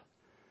help?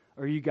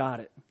 Or you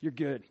got it. You're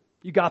good.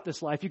 You got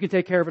this life. You can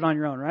take care of it on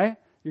your own, right?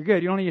 You're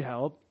good. You don't need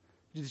help.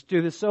 You just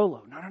do this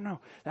solo. No.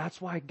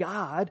 That's why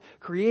God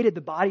created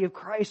the body of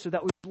Christ, so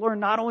that we learn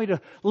not only to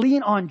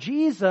lean on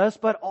Jesus,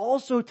 but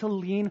also to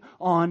lean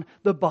on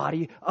the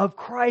body of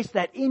Christ,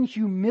 that in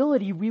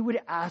humility we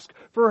would ask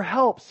for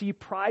help. See,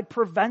 pride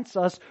prevents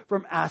us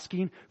from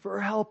asking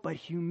for help, but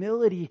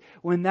humility,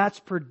 when that's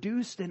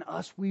produced in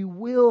us, we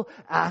will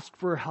ask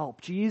for help.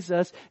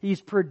 Jesus,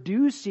 He's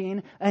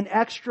producing an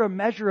extra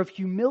measure of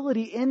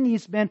humility in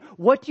these men.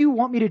 What do you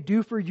want me to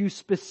do for you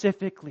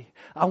specifically?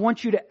 I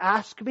want you to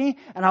ask me,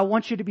 and I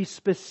want you to be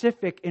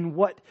specific in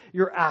what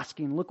you're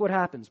asking. Look what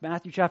happens.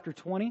 Matthew chapter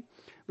 20,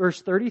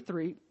 verse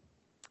 33.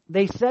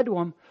 They said to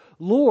Him,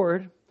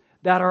 Lord,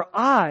 that our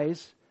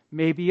eyes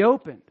may be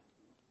opened.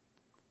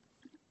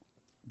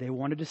 They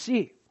wanted to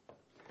see.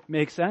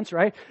 Makes sense,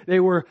 right? They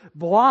were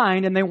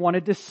blind and they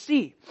wanted to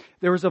see.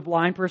 There was a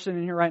blind person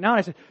in here right now, and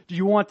I said, do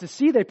you want to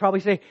see? They'd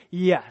probably say,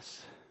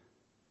 yes.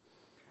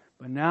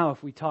 But now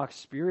if we talk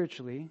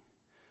spiritually,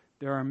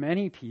 There are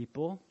many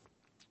people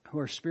who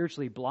are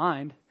spiritually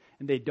blind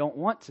and they don't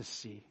want to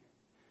see.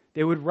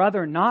 They would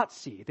rather not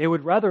see. They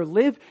would rather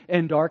live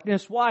in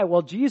darkness. Why?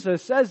 Well,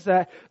 Jesus says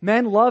that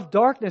men love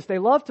darkness. They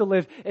love to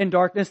live in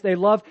darkness. They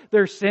love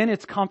their sin.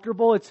 It's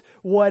comfortable. It's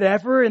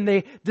whatever. And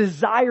they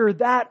desire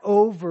that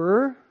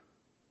over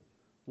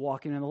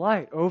walking in the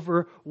light,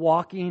 over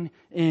walking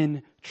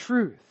in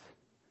truth.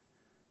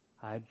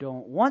 I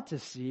don't want to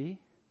see.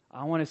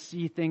 I want to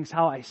see things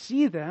how I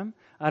see them.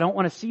 I don't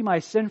want to see my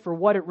sin for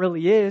what it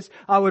really is.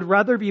 I would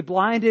rather be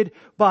blinded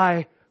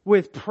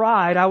with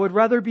pride. I would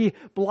rather be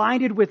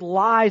blinded with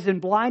lies and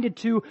blinded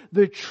to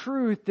the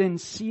truth than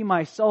see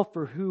myself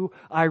for who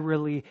I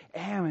really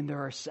am. And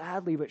there are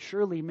sadly but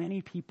surely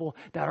many people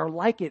that are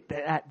like it,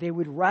 that they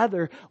would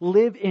rather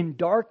live in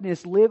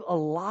darkness, live a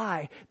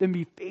lie, than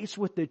be faced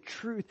with the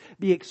truth,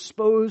 be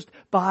exposed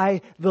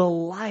by the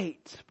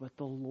light. But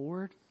the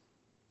Lord,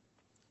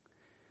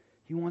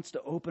 He wants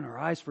to open our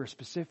eyes for a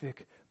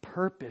specific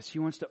purpose. He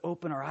wants to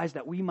open our eyes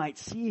that we might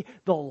see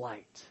the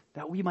light,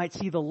 that we might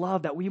see the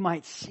love, that we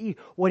might see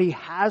what He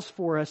has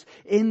for us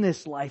in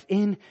this life,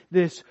 in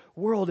this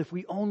world. If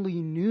we only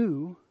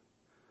knew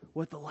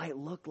what the light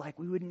looked like,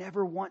 we would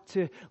never want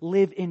to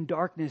live in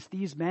darkness.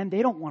 These men,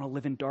 they don't want to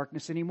live in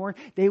darkness anymore.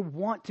 They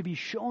want to be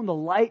shown the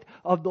light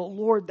of the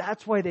Lord.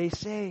 That's why they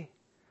say,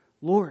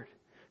 Lord,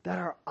 that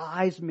our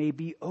eyes may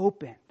be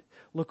opened.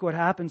 Look what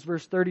happens,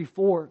 verse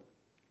 34.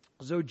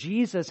 So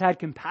Jesus had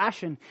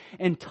compassion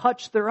and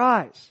touched their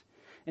eyes.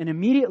 And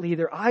immediately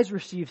their eyes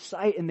received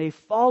sight and they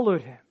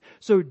followed Him.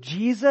 So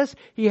Jesus,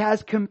 He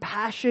has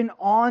compassion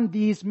on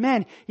these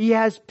men. He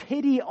has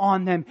pity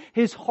on them.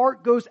 His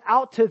heart goes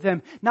out to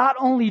them. Not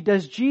only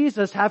does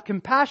Jesus have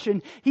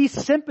compassion, He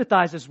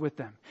sympathizes with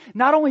them.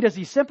 Not only does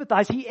He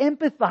sympathize, He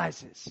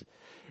empathizes.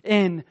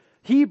 In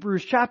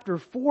Hebrews chapter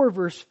 4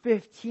 verse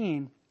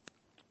 15,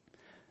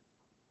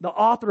 the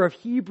author of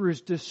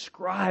Hebrews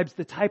describes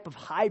the type of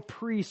high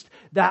priest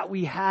that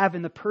we have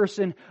in the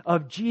person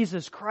of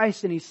Jesus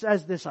Christ. And he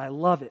says this, I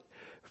love it.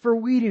 For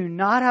we do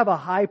not have a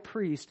high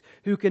priest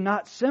who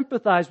cannot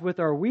sympathize with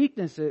our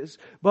weaknesses,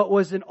 but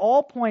was in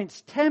all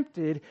points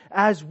tempted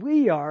as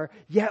we are,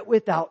 yet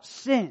without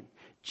sin.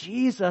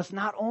 Jesus,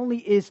 not only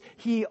is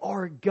He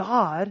our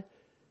God,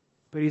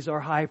 but He's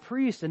our high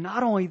priest. And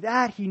not only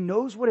that, He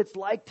knows what it's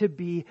like to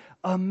be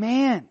a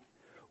man.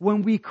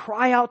 When we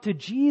cry out to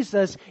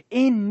Jesus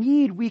in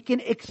need, we can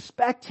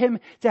expect Him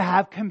to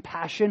have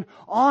compassion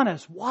on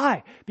us.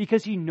 Why?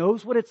 Because He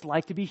knows what it's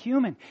like to be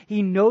human.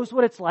 He knows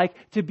what it's like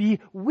to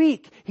be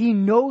weak. He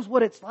knows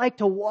what it's like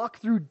to walk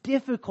through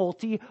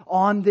difficulty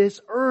on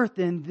this earth.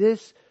 And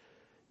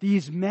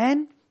these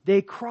men,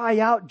 they cry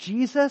out,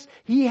 Jesus,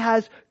 He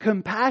has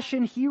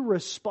compassion. He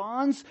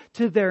responds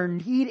to their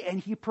need and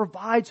He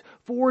provides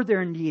for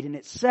their need. And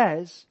it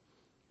says,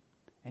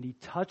 and He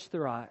touched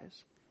their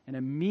eyes. And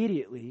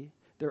immediately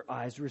their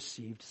eyes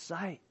received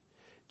sight.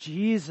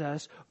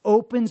 Jesus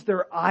opens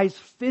their eyes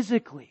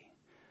physically.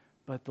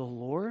 But the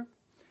Lord,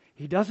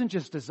 He doesn't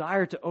just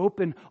desire to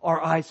open our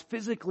eyes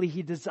physically.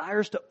 He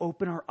desires to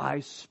open our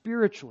eyes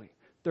spiritually.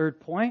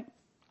 Third point,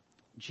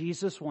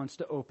 Jesus wants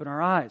to open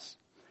our eyes.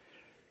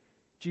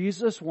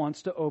 Jesus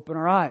wants to open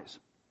our eyes.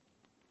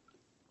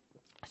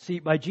 See,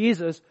 by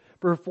Jesus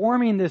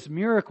performing this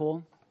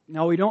miracle,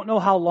 now, we don't know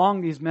how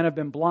long these men have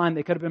been blind.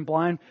 They could have been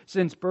blind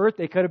since birth.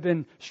 They could have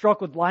been struck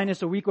with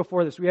blindness a week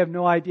before this. We have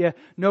no idea,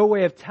 no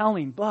way of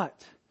telling.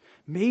 But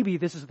maybe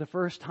this is the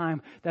first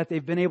time that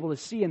they've been able to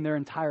see in their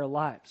entire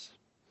lives.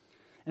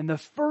 And the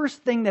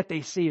first thing that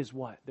they see is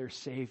what? Their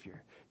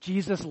Savior.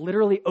 Jesus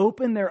literally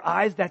opened their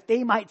eyes that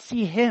they might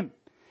see Him.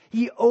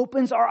 He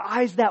opens our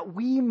eyes that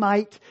we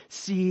might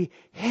see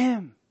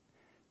Him.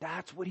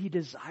 That's what He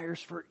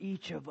desires for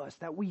each of us,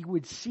 that we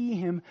would see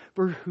Him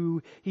for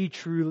who He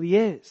truly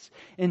is.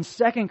 In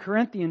 2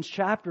 Corinthians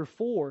chapter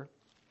 4,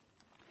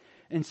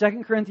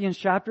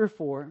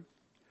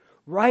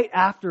 right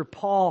after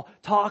Paul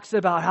talks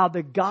about how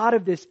the God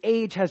of this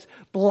age has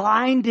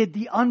blinded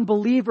the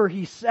unbeliever,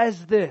 he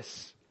says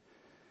this.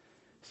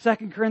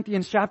 2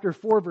 Corinthians chapter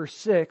 4 verse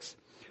 6,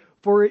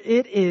 for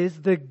it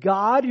is the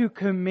God who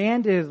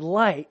commanded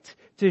light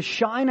to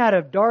shine out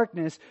of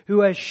darkness,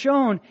 who has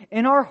shown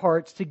in our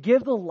hearts to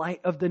give the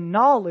light of the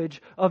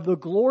knowledge of the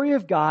glory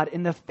of God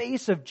in the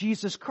face of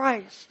Jesus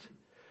Christ.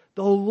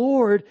 The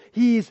Lord,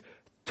 He's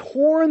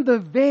torn the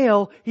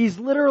veil. He's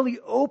literally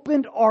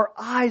opened our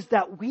eyes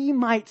that we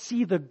might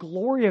see the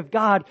glory of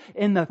God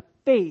in the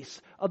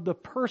face of the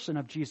person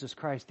of Jesus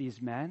Christ.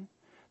 These men,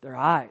 their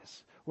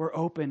eyes were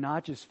open,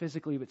 not just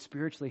physically, but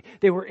spiritually.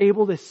 They were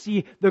able to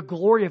see the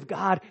glory of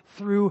God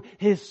through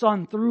His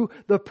Son, through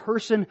the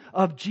person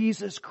of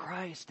Jesus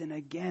Christ. And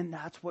again,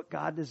 that's what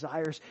God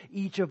desires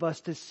each of us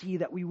to see,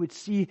 that we would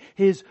see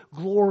His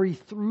glory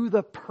through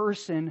the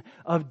person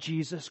of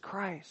Jesus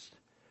Christ.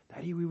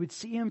 That we would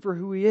see Him for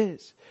who He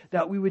is.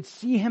 That we would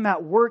see Him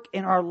at work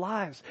in our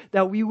lives.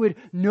 That we would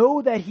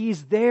know that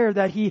He's there,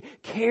 that He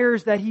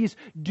cares, that He's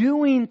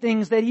doing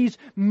things, that He's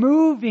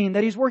moving,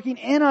 that He's working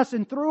in us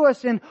and through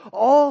us and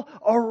all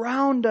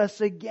around us.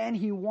 Again,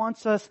 He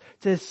wants us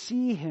to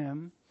see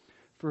Him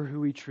for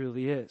who He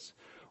truly is.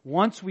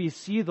 Once we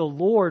see the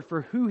Lord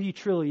for who He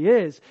truly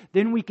is,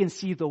 then we can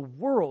see the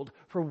world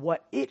for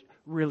what it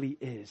really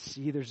is.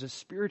 See, there's a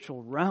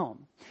spiritual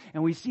realm.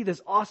 And we see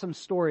this awesome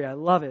story. I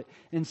love it.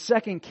 In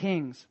 2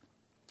 Kings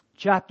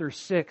chapter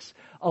 6,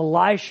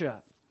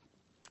 Elisha.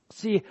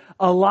 See,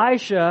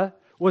 Elisha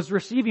was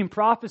receiving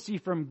prophecy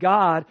from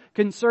God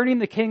concerning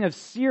the king of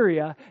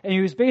Syria, and he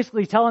was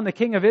basically telling the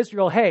king of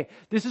Israel, hey,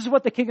 this is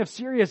what the king of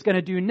Syria is going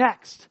to do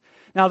next.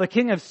 Now the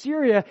king of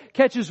Syria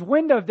catches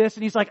wind of this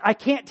and he's like, I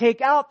can't take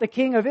out the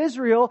king of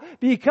Israel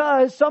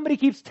because somebody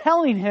keeps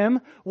telling him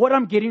what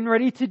I'm getting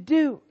ready to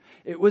do.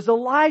 It was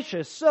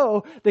Elisha.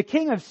 So the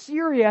king of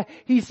Syria,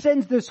 he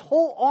sends this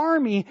whole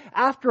army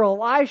after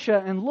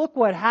Elisha, and look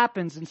what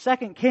happens in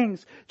 2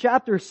 Kings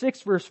chapter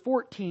 6 verse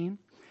 14.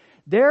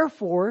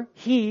 Therefore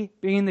he,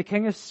 being the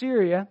king of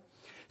Syria,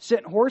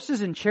 sent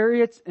horses and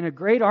chariots and a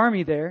great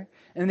army there,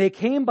 and they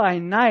came by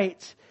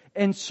night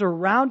and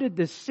surrounded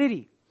the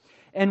city.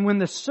 And when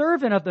the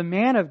servant of the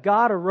man of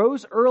God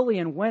arose early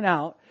and went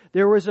out,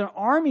 there was an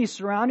army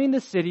surrounding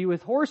the city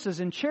with horses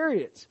and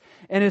chariots.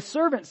 And his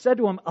servant said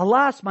to him,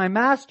 Alas, my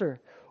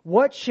master,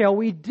 what shall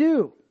we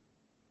do?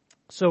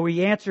 So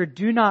he answered,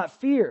 Do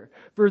not fear,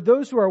 for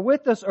those who are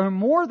with us are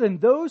more than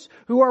those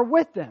who are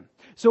with them.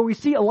 So we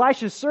see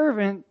Elisha's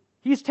servant,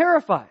 he's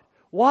terrified.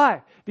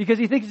 Why? Because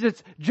he thinks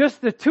it's just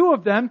the two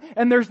of them,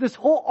 and there's this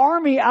whole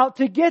army out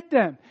to get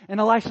them. And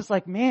Elisha's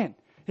like, man,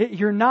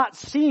 you're not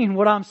seeing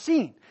what I'm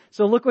seeing.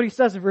 So look what he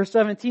says in verse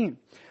 17.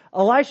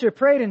 Elisha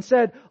prayed and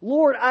said,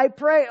 Lord, I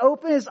pray,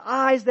 open his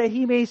eyes that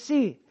he may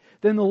see.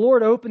 Then the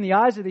Lord opened the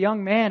eyes of the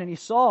young man, and he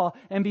saw,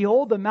 and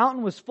behold, the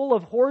mountain was full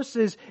of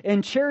horses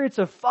and chariots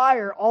of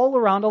fire all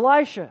around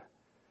Elisha.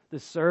 The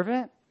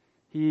servant,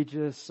 he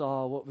just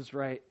saw what was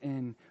right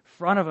in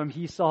front of him.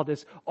 He saw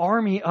this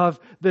army of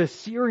the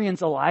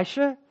Syrians,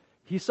 Elisha.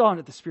 He saw it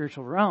at the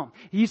spiritual realm.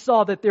 He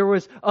saw that there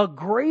was a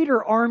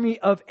greater army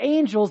of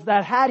angels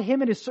that had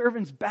him and his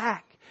servants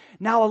back.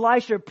 Now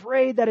Elisha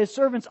prayed that his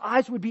servant's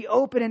eyes would be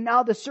open, and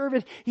now the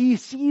servant, he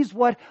sees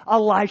what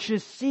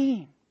Elisha's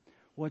seeing.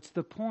 What's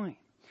the point?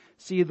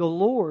 See, the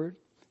Lord,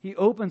 He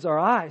opens our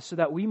eyes so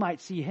that we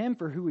might see Him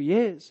for who He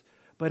is.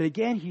 But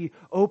again, He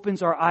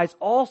opens our eyes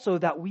also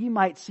that we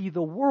might see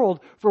the world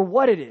for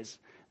what it is.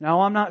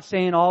 Now, I'm not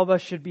saying all of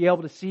us should be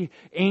able to see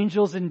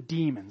angels and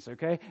demons,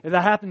 okay? If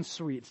that happens,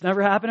 sweet. It's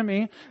never happened to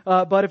me.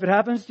 But if it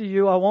happens to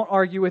you, I won't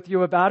argue with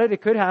you about it.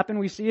 It could happen.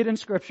 We see it in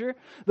Scripture.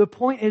 The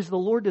point is the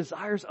Lord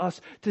desires us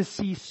to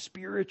see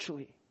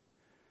spiritually.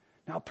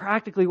 Now,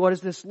 practically, what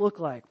does this look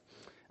like?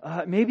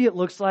 Maybe it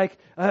looks like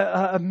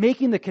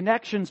making the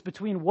connections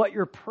between what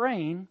you're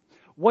praying,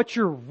 what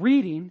you're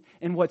reading,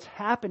 and what's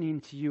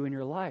happening to you in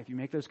your life. You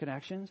make those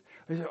connections?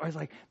 I was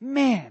like,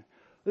 man,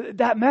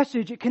 that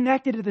message, it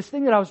connected to this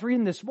thing that I was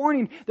reading this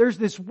morning. There's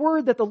this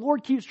word that the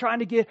Lord keeps trying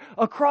to get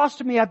across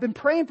to me. I've been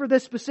praying for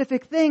this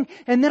specific thing,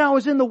 and then I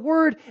was in the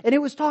Word, and it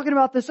was talking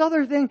about this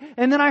other thing,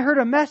 and then I heard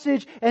a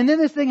message, and then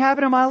this thing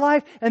happened in my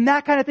life, and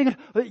that kind of thing.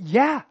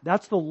 Yeah,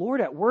 that's the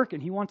Lord at work,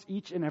 and He wants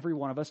each and every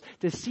one of us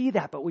to see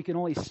that, but we can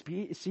only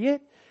see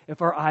it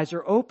if our eyes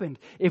are opened,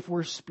 if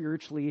we're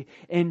spiritually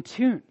in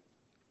tune.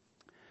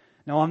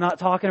 Now, I'm not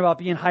talking about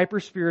being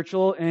hyper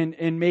spiritual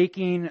and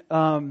making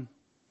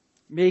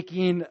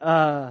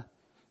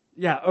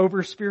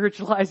over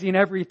spiritualizing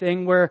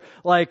everything where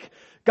like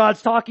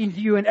God's talking to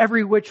you in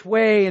every which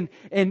way and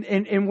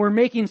we're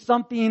making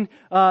something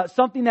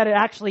that it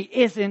actually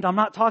isn't. I'm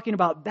not talking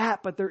about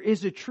that, but there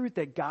is a truth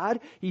that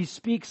God, He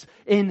speaks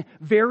in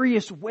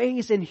various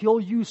ways, and He'll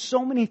use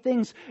so many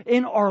things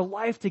in our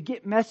life to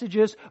get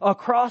messages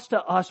across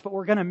to us, but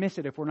we're going to miss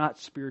it if we're not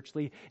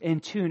spiritually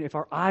in tune, if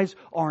our eyes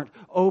aren't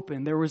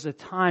open. There was a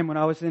time when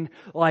I was in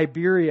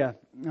Liberia,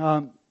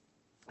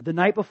 the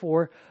night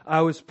before,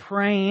 I was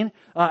praying,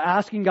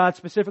 asking God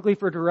specifically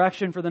for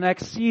direction for the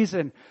next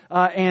season.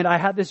 And I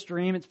had this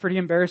dream. It's pretty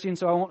embarrassing,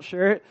 so I won't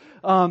share it.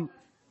 But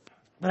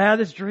I had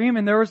this dream,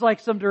 and there was like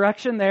some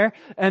direction there.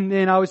 And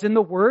then I was in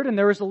the Word, and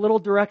there was a little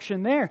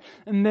direction there.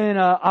 And then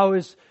I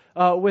was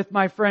with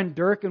my friend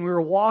Dirk, and we were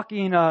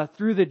walking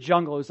through the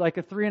jungle. It was like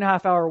a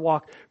 3.5 hour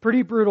walk.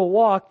 Pretty brutal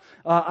walk.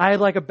 I had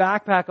like a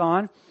backpack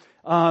on.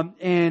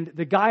 And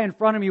the guy in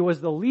front of me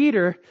was the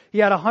leader. He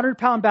had a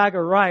 100-pound bag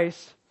of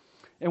rice.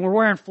 And we're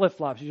wearing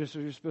flip-flops. You're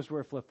supposed to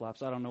wear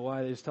flip-flops. I don't know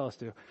why. They just tell us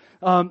to.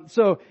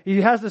 So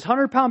he has this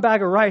 100-pound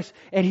bag of rice,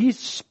 and he's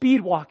speed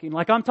walking.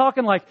 Like, I'm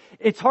talking like,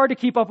 it's hard to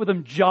keep up with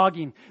him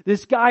jogging.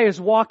 This guy is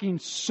walking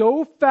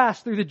so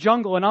fast through the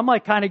jungle, and I'm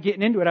like kind of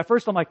getting into it. At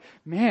first, I'm like,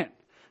 man,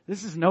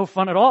 this is no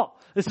fun at all.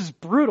 This is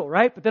brutal,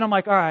 right? But then I'm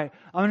like, all right,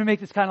 I'm going to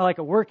make this kind of like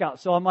a workout.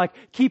 So I'm like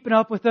keeping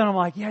up with him. I'm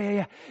like,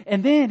 yeah.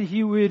 And then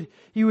he would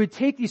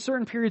take these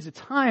certain periods of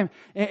time,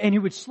 and he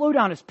would slow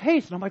down his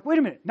pace. And I'm like, wait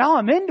a minute, now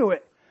I'm into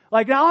it.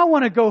 Like, now I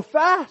want to go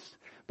fast.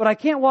 but I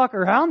can't walk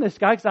around this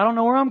guy because I don't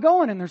know where I'm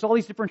going. And there's all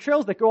these different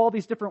trails that go all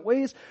these different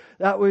ways.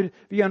 That would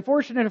be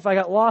unfortunate if I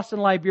got lost in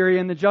Liberia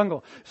in the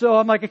jungle. So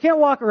I'm like, I can't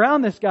walk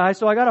around this guy,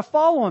 so I got to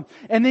follow him.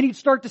 And then he'd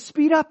start to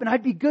speed up, and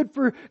I'd be good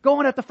for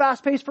going at the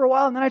fast pace for a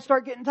while, and then I'd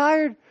start getting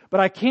tired. But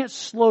I can't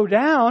slow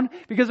down,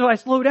 because if I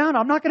slow down,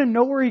 I'm not going to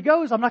know where he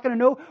goes. I'm not going to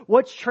know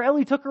which trail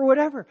he took or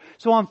whatever.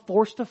 So I'm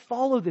forced to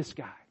follow this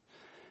guy.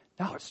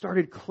 Now it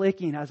started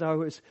clicking as I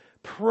was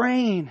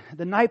praying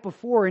the night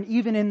before, and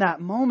even in that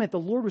moment, the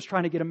Lord was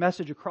trying to get a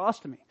message across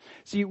to me.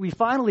 See, we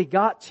finally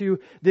got to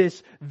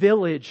this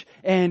village,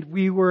 and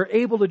we were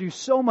able to do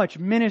so much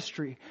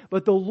ministry,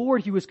 but the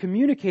Lord, He was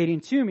communicating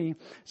to me.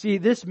 See,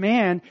 this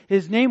man,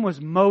 his name was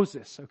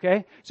Moses,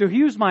 okay? So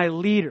he was my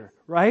leader,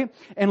 right?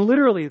 And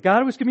literally,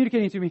 God was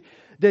communicating to me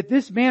that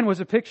this man was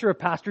a picture of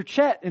Pastor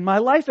Chet in my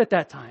life at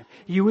that time.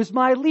 He was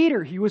my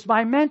leader. He was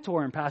my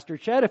mentor. And Pastor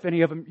Chet, if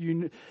any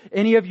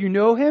of you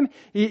know him,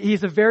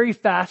 he's a very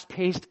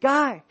fast-paced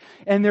guy.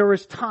 And there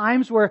was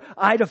times where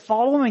I had to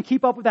follow him and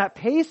keep up with that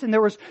pace. And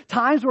there was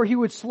times where he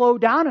would slow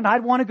down and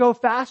I'd want to go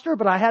faster,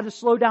 but I had to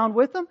slow down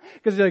with him.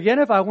 Because again,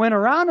 if I went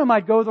around him,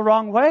 I'd go the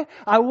wrong way.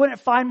 I wouldn't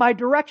find my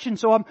direction.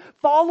 So I'm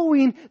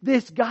following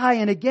this guy.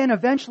 And again,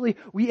 eventually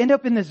we end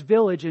up in this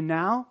village, and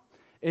now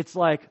it's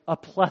like a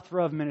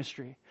plethora of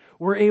ministry.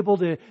 We're able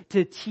to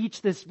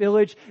teach this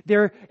village.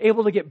 They're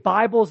able to get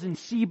Bibles and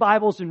see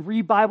Bibles and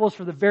read Bibles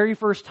for the very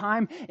first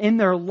time in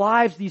their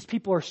lives. These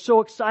people are so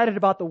excited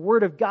about the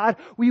Word of God.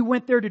 We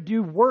went there to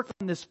do work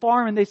on this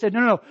farm, and they said,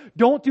 no,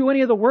 don't do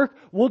any of the work.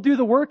 We'll do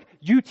the work.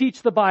 You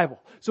teach the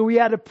Bible. So we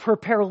had to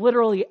prepare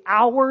literally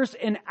hours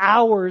and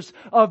hours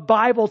of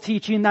Bible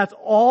teaching. That's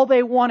all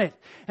they wanted.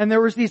 And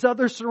there was these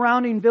other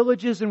surrounding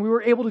villages, and we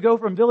were able to go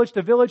from village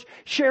to village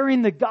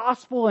sharing the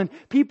gospel, and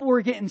people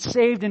were getting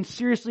saved. And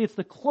seriously, it's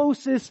the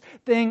closest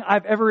thing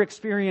I've ever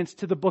experienced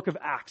to the book of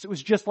Acts. It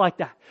was just like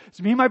that. It's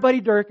me and my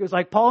buddy Dirk. It was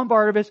like Paul and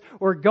Barnabas.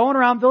 We're going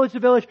around village to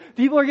village.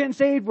 People are getting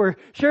saved. We're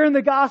sharing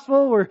the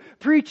gospel. We're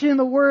preaching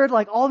the word,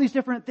 like all these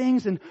different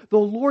things. And the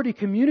Lord, He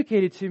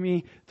communicated to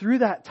me through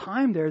that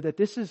time there that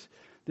this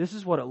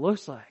is what it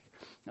looks like.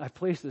 I've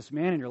placed this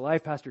man in your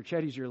life, Pastor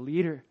Chet. He's your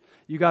leader.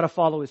 You got to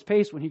follow his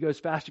pace. When he goes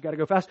fast, you got to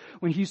go fast.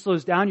 When he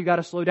slows down, you got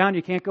to slow down.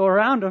 You can't go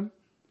around him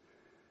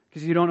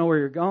because you don't know where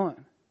you're going.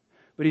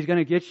 But He's going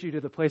to get you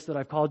to the place that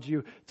I've called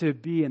you to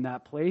be. In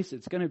that place,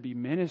 it's going to be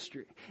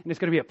ministry. And it's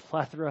going to be a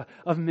plethora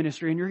of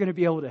ministry. And you're going to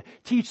be able to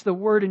teach the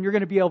Word, and you're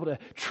going to be able to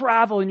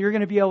travel, and you're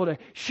going to be able to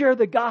share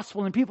the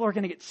gospel, and people are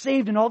going to get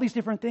saved and all these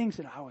different things.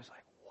 And I was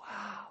like,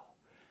 wow.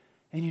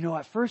 And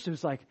at first it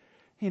was like,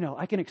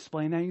 I can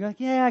explain that. And you're like,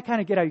 yeah, I kind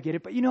of get how you get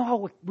it. But you know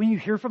how when you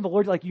hear from the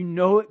Lord,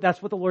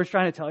 that's what the Lord's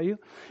trying to tell you.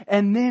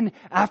 And then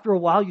after a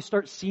while, you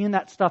start seeing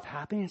that stuff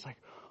happening. It's like,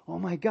 oh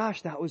my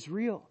gosh, that was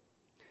real.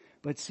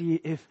 But see,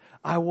 if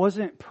I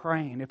wasn't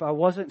praying, if I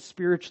wasn't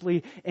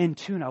spiritually in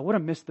tune, I would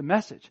have missed the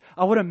message.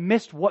 I would have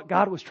missed what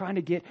God was trying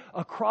to get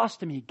across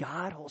to me.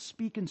 God will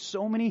speak in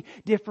so many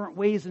different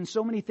ways, and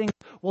so many things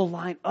will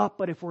line up.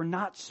 But if we're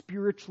not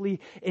spiritually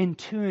in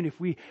tune, if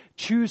we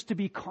choose to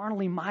be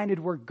carnally minded,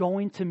 we're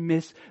going to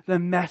miss the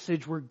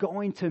message. We're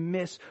going to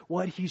miss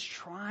what He's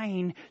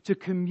trying to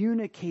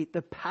communicate,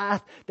 the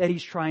path that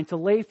He's trying to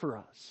lay for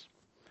us.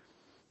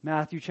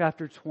 Matthew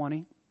chapter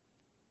 20.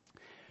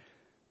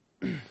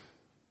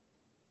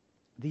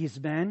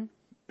 These men,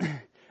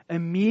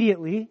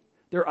 immediately,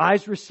 their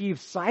eyes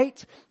received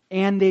sight,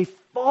 and they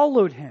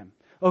followed Him.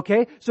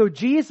 Okay? So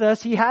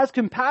Jesus, He has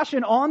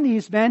compassion on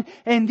these men,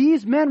 and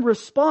these men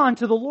respond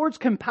to the Lord's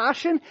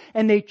compassion,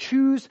 and they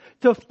choose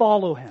to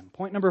follow Him.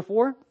 Point number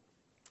 4.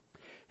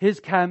 His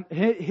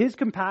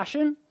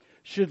compassion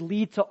should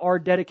lead to our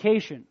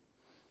dedication.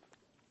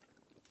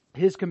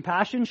 His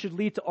compassion should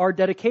lead to our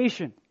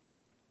dedication.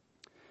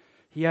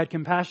 He had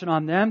compassion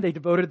on them. They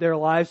devoted their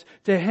lives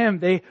to Him.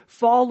 They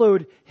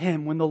followed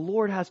Him. When the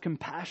Lord has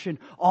compassion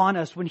on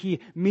us, when He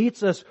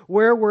meets us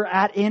where we're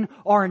at in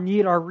our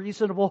need, our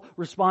reasonable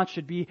response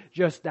should be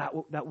just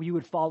that we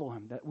would follow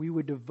Him, that we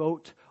would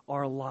devote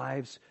our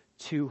lives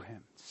to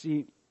Him.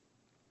 See,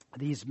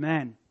 these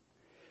men,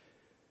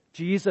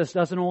 Jesus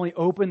doesn't only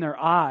open their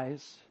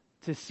eyes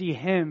to see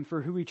Him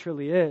for who He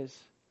truly is.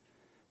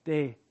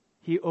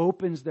 He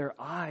opens their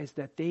eyes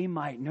that they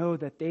might know,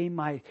 that they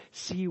might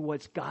see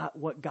what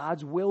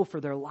God's will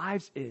for their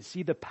lives is.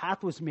 See, the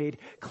path was made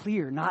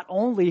clear. Not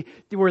only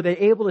were they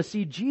able to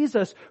see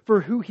Jesus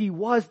for who He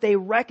was, they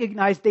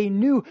recognized, they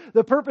knew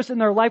the purpose in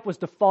their life was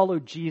to follow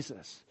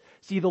Jesus.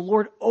 See, the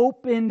Lord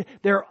opened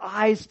their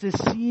eyes to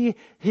see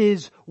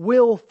His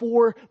will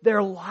for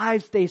their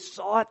lives. They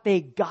saw it, they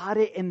got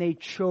it, and they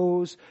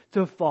chose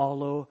to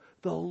follow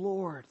the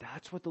Lord.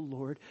 That's what the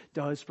Lord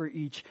does for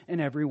each and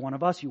every one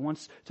of us. He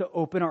wants to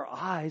open our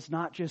eyes,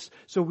 not just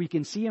so we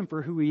can see Him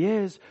for who He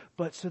is,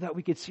 but so that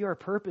we could see our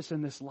purpose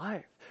in this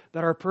life.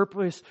 That our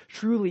purpose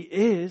truly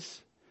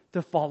is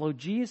to follow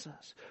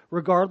Jesus.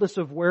 Regardless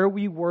of where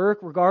we work,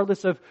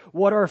 regardless of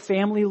what our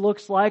family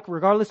looks like,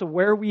 regardless of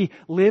where we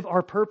live,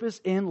 our purpose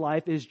in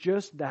life is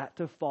just that,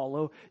 to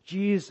follow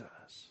Jesus.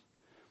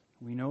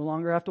 We no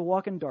longer have to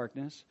walk in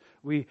darkness.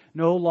 We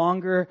no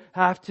longer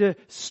have to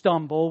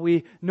stumble.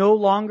 We no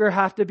longer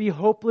have to be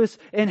hopeless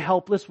and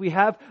helpless. We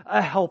have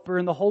a helper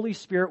in the Holy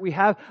Spirit. We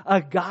have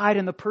a guide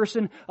in the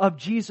person of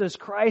Jesus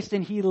Christ,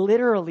 and He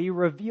literally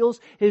reveals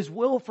His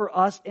will for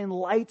us and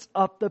lights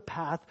up the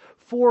path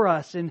for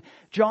us. In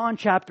John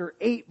chapter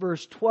 8,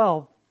 verse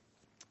 12,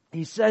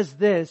 He says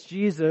this,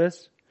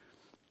 Jesus,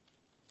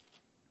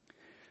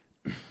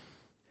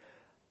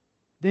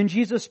 Then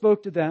Jesus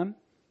spoke to them,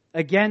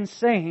 again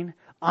saying,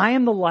 I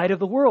am the light of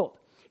the world.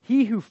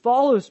 He who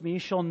follows me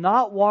shall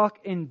not walk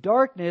in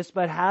darkness,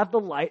 but have the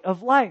light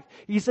of life.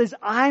 He says,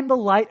 I'm the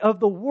light of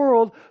the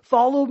world.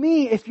 Follow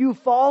me. If you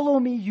follow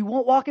me, you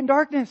won't walk in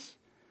darkness.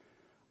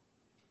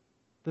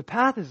 The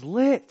path is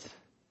lit.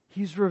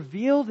 He's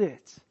revealed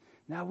it.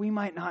 Now, we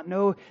might not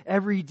know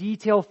every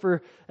detail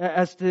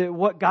as to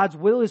what God's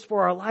will is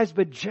for our lives,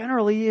 but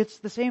generally it's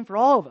the same for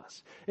all of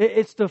us.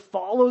 It's to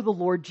follow the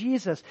Lord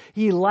Jesus.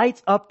 He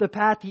lights up the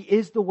path. He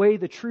is the way,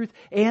 the truth,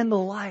 and the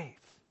life.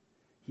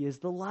 He is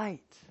the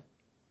light.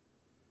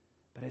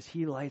 But as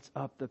He lights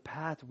up the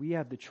path, we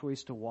have the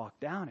choice to walk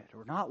down it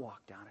or not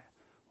walk down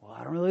it. Well,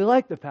 I don't really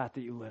like the path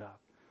that you lit up.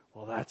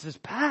 Well, that's His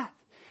path.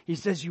 He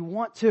says you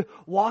want to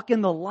walk in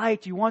the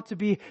light, you want to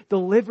be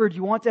delivered,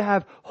 you want to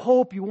have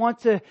hope, you want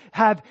to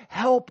have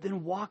help,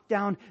 then walk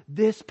down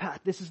this path.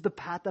 This is the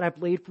path that I've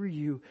laid for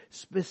you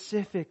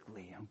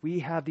specifically. And we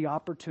have the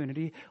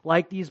opportunity,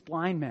 like these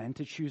blind men,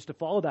 to choose to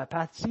follow that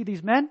path. See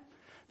these men?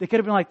 They could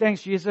have been like,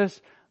 thanks,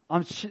 Jesus.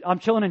 I'm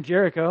chilling in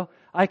Jericho.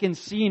 I can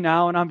see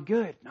now and I'm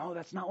good. No,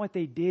 that's not what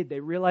they did.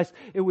 They realized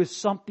it was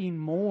something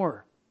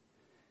more.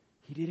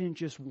 He didn't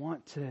just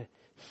want to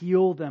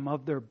heal them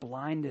of their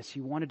blindness. He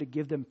wanted to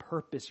give them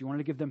purpose. He wanted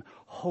to give them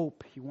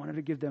hope. He wanted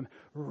to give them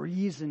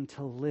reason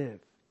to live.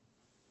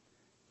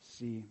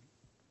 See,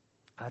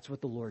 that's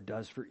what the Lord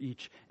does for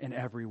each and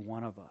every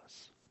one of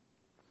us.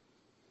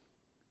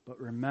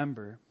 But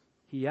remember,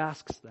 He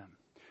asks them,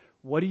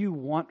 what do you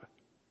want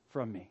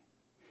from me?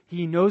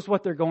 He knows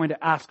what they're going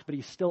to ask, but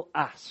He still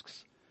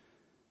asks.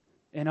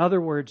 In other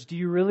words, do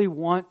you really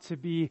want to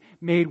be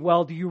made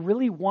well? Do you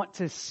really want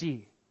to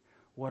see?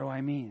 What do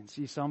I mean?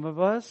 See, some of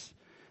us,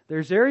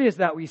 there's areas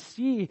that we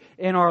see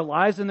in our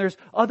lives and there's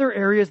other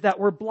areas that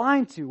we're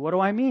blind to. What do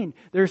I mean?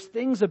 There's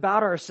things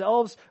about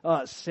ourselves,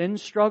 sin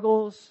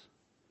struggles,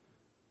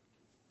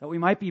 that we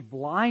might be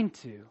blind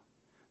to.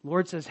 The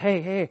Lord says,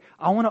 hey,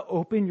 I want to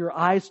open your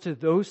eyes to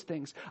those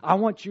things. I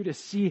want you to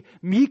see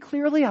me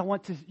clearly. I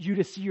want you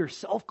to see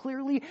yourself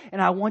clearly.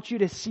 And I want you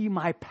to see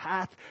my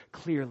path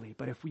clearly.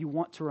 But if we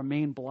want to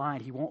remain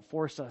blind, He won't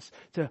force us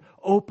to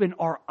open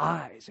our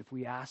eyes. If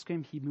we ask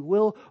Him, He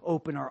will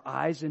open our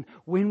eyes. And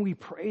when we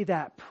pray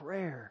that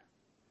prayer,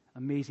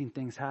 amazing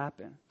things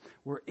happen.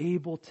 We're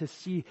able to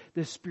see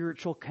the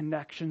spiritual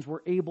connections.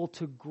 We're able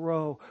to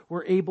grow.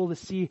 We're able to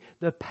see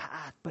the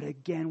path. But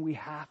again, we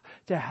have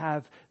to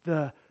have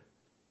the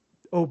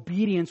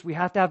obedience. We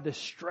have to have the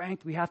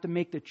strength. We have to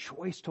make the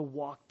choice to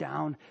walk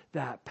down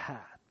that path.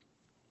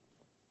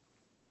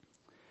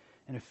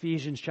 In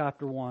Ephesians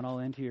chapter 1, I'll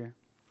end here.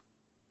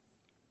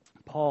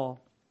 Paul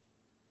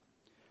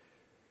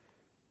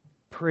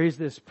prays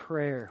this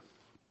prayer.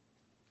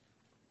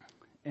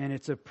 And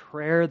it's a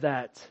prayer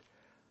that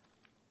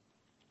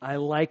I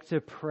like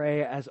to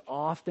pray as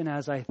often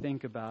as I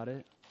think about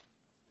it.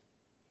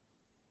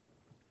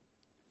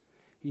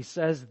 He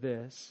says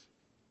this.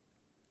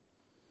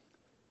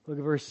 Look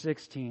at verse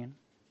 16.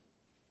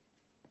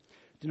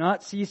 Do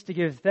not cease to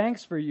give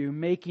thanks for you,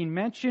 making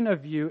mention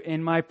of you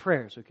in my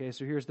prayers. Okay,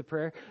 so here's the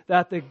prayer.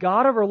 That the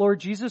God of our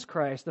Lord Jesus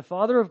Christ, the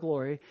Father of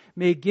glory,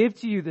 may give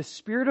to you the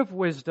spirit of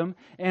wisdom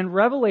and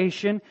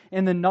revelation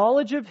and the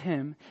knowledge of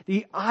Him,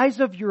 the eyes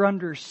of your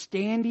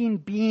understanding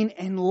being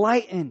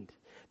enlightened,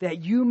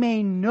 that you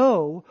may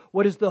know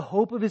what is the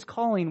hope of His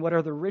calling, what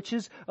are the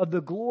riches of the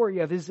glory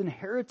of His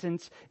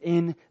inheritance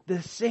in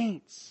the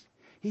saints.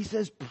 He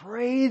says,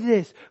 pray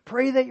this.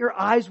 Pray that your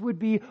eyes would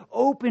be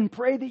open.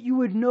 Pray that you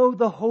would know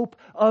the hope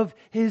of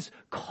His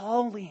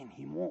calling.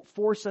 He won't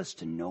force us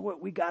to know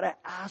it. We got to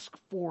ask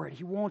for it.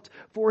 He won't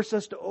force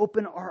us to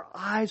open our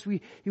eyes.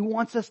 He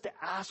wants us to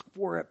ask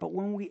for it. But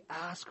when we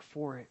ask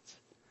for it,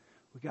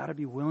 we got to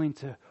be willing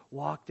to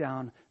walk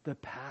down the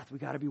path. We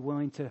got to be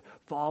willing to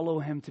follow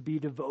Him, to be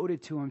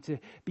devoted to Him, to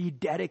be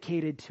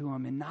dedicated to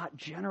Him, and not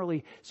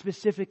generally,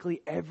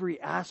 specifically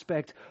every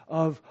aspect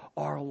of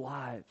our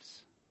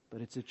lives. But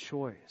it's a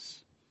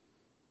choice.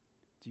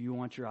 Do you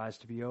want your eyes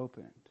to be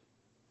opened?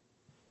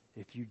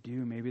 If you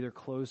do, maybe they're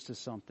closed to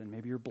something.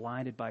 Maybe you're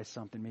blinded by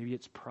something. Maybe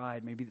it's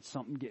pride. Maybe it's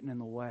something getting in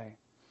the way.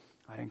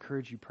 I'd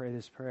encourage you, pray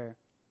this prayer.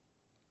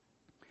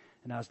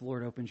 And as the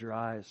Lord opens your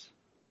eyes,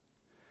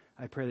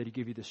 I pray that He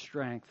give you the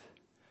strength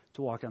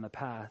to walk down the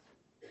path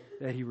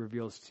that He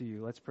reveals to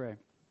you. Let's pray.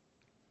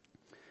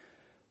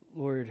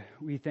 Lord,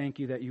 we thank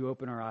You that You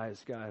open our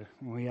eyes, God,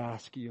 when we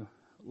ask You,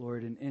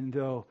 Lord. And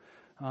though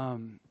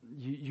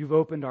You've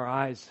opened our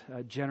eyes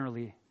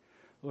generally,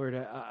 Lord,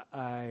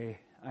 I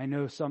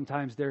know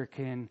sometimes there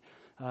can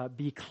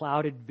be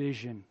clouded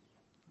vision,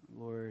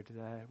 Lord,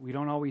 that we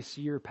don't always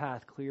see Your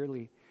path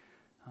clearly.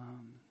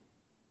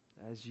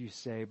 As you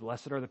say,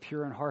 blessed are the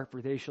pure in heart,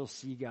 for they shall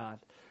see God.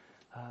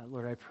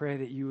 Lord, I pray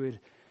that you would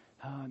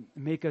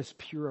make us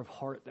pure of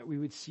heart, that we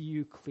would see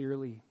you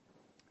clearly,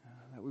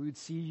 that we would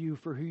see you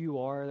for who you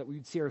are, that we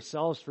would see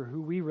ourselves for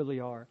who we really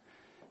are.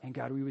 And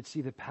God, we would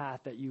see the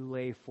path that you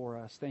lay for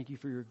us. Thank you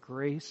for your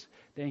grace.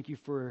 Thank you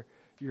for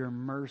your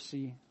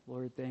mercy.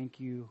 Lord, thank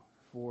you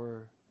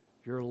for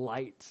your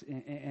light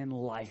and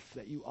life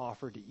that you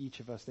offer to each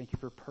of us. Thank you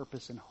for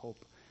purpose and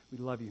hope. We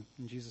love you.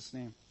 In Jesus'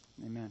 name,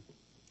 amen.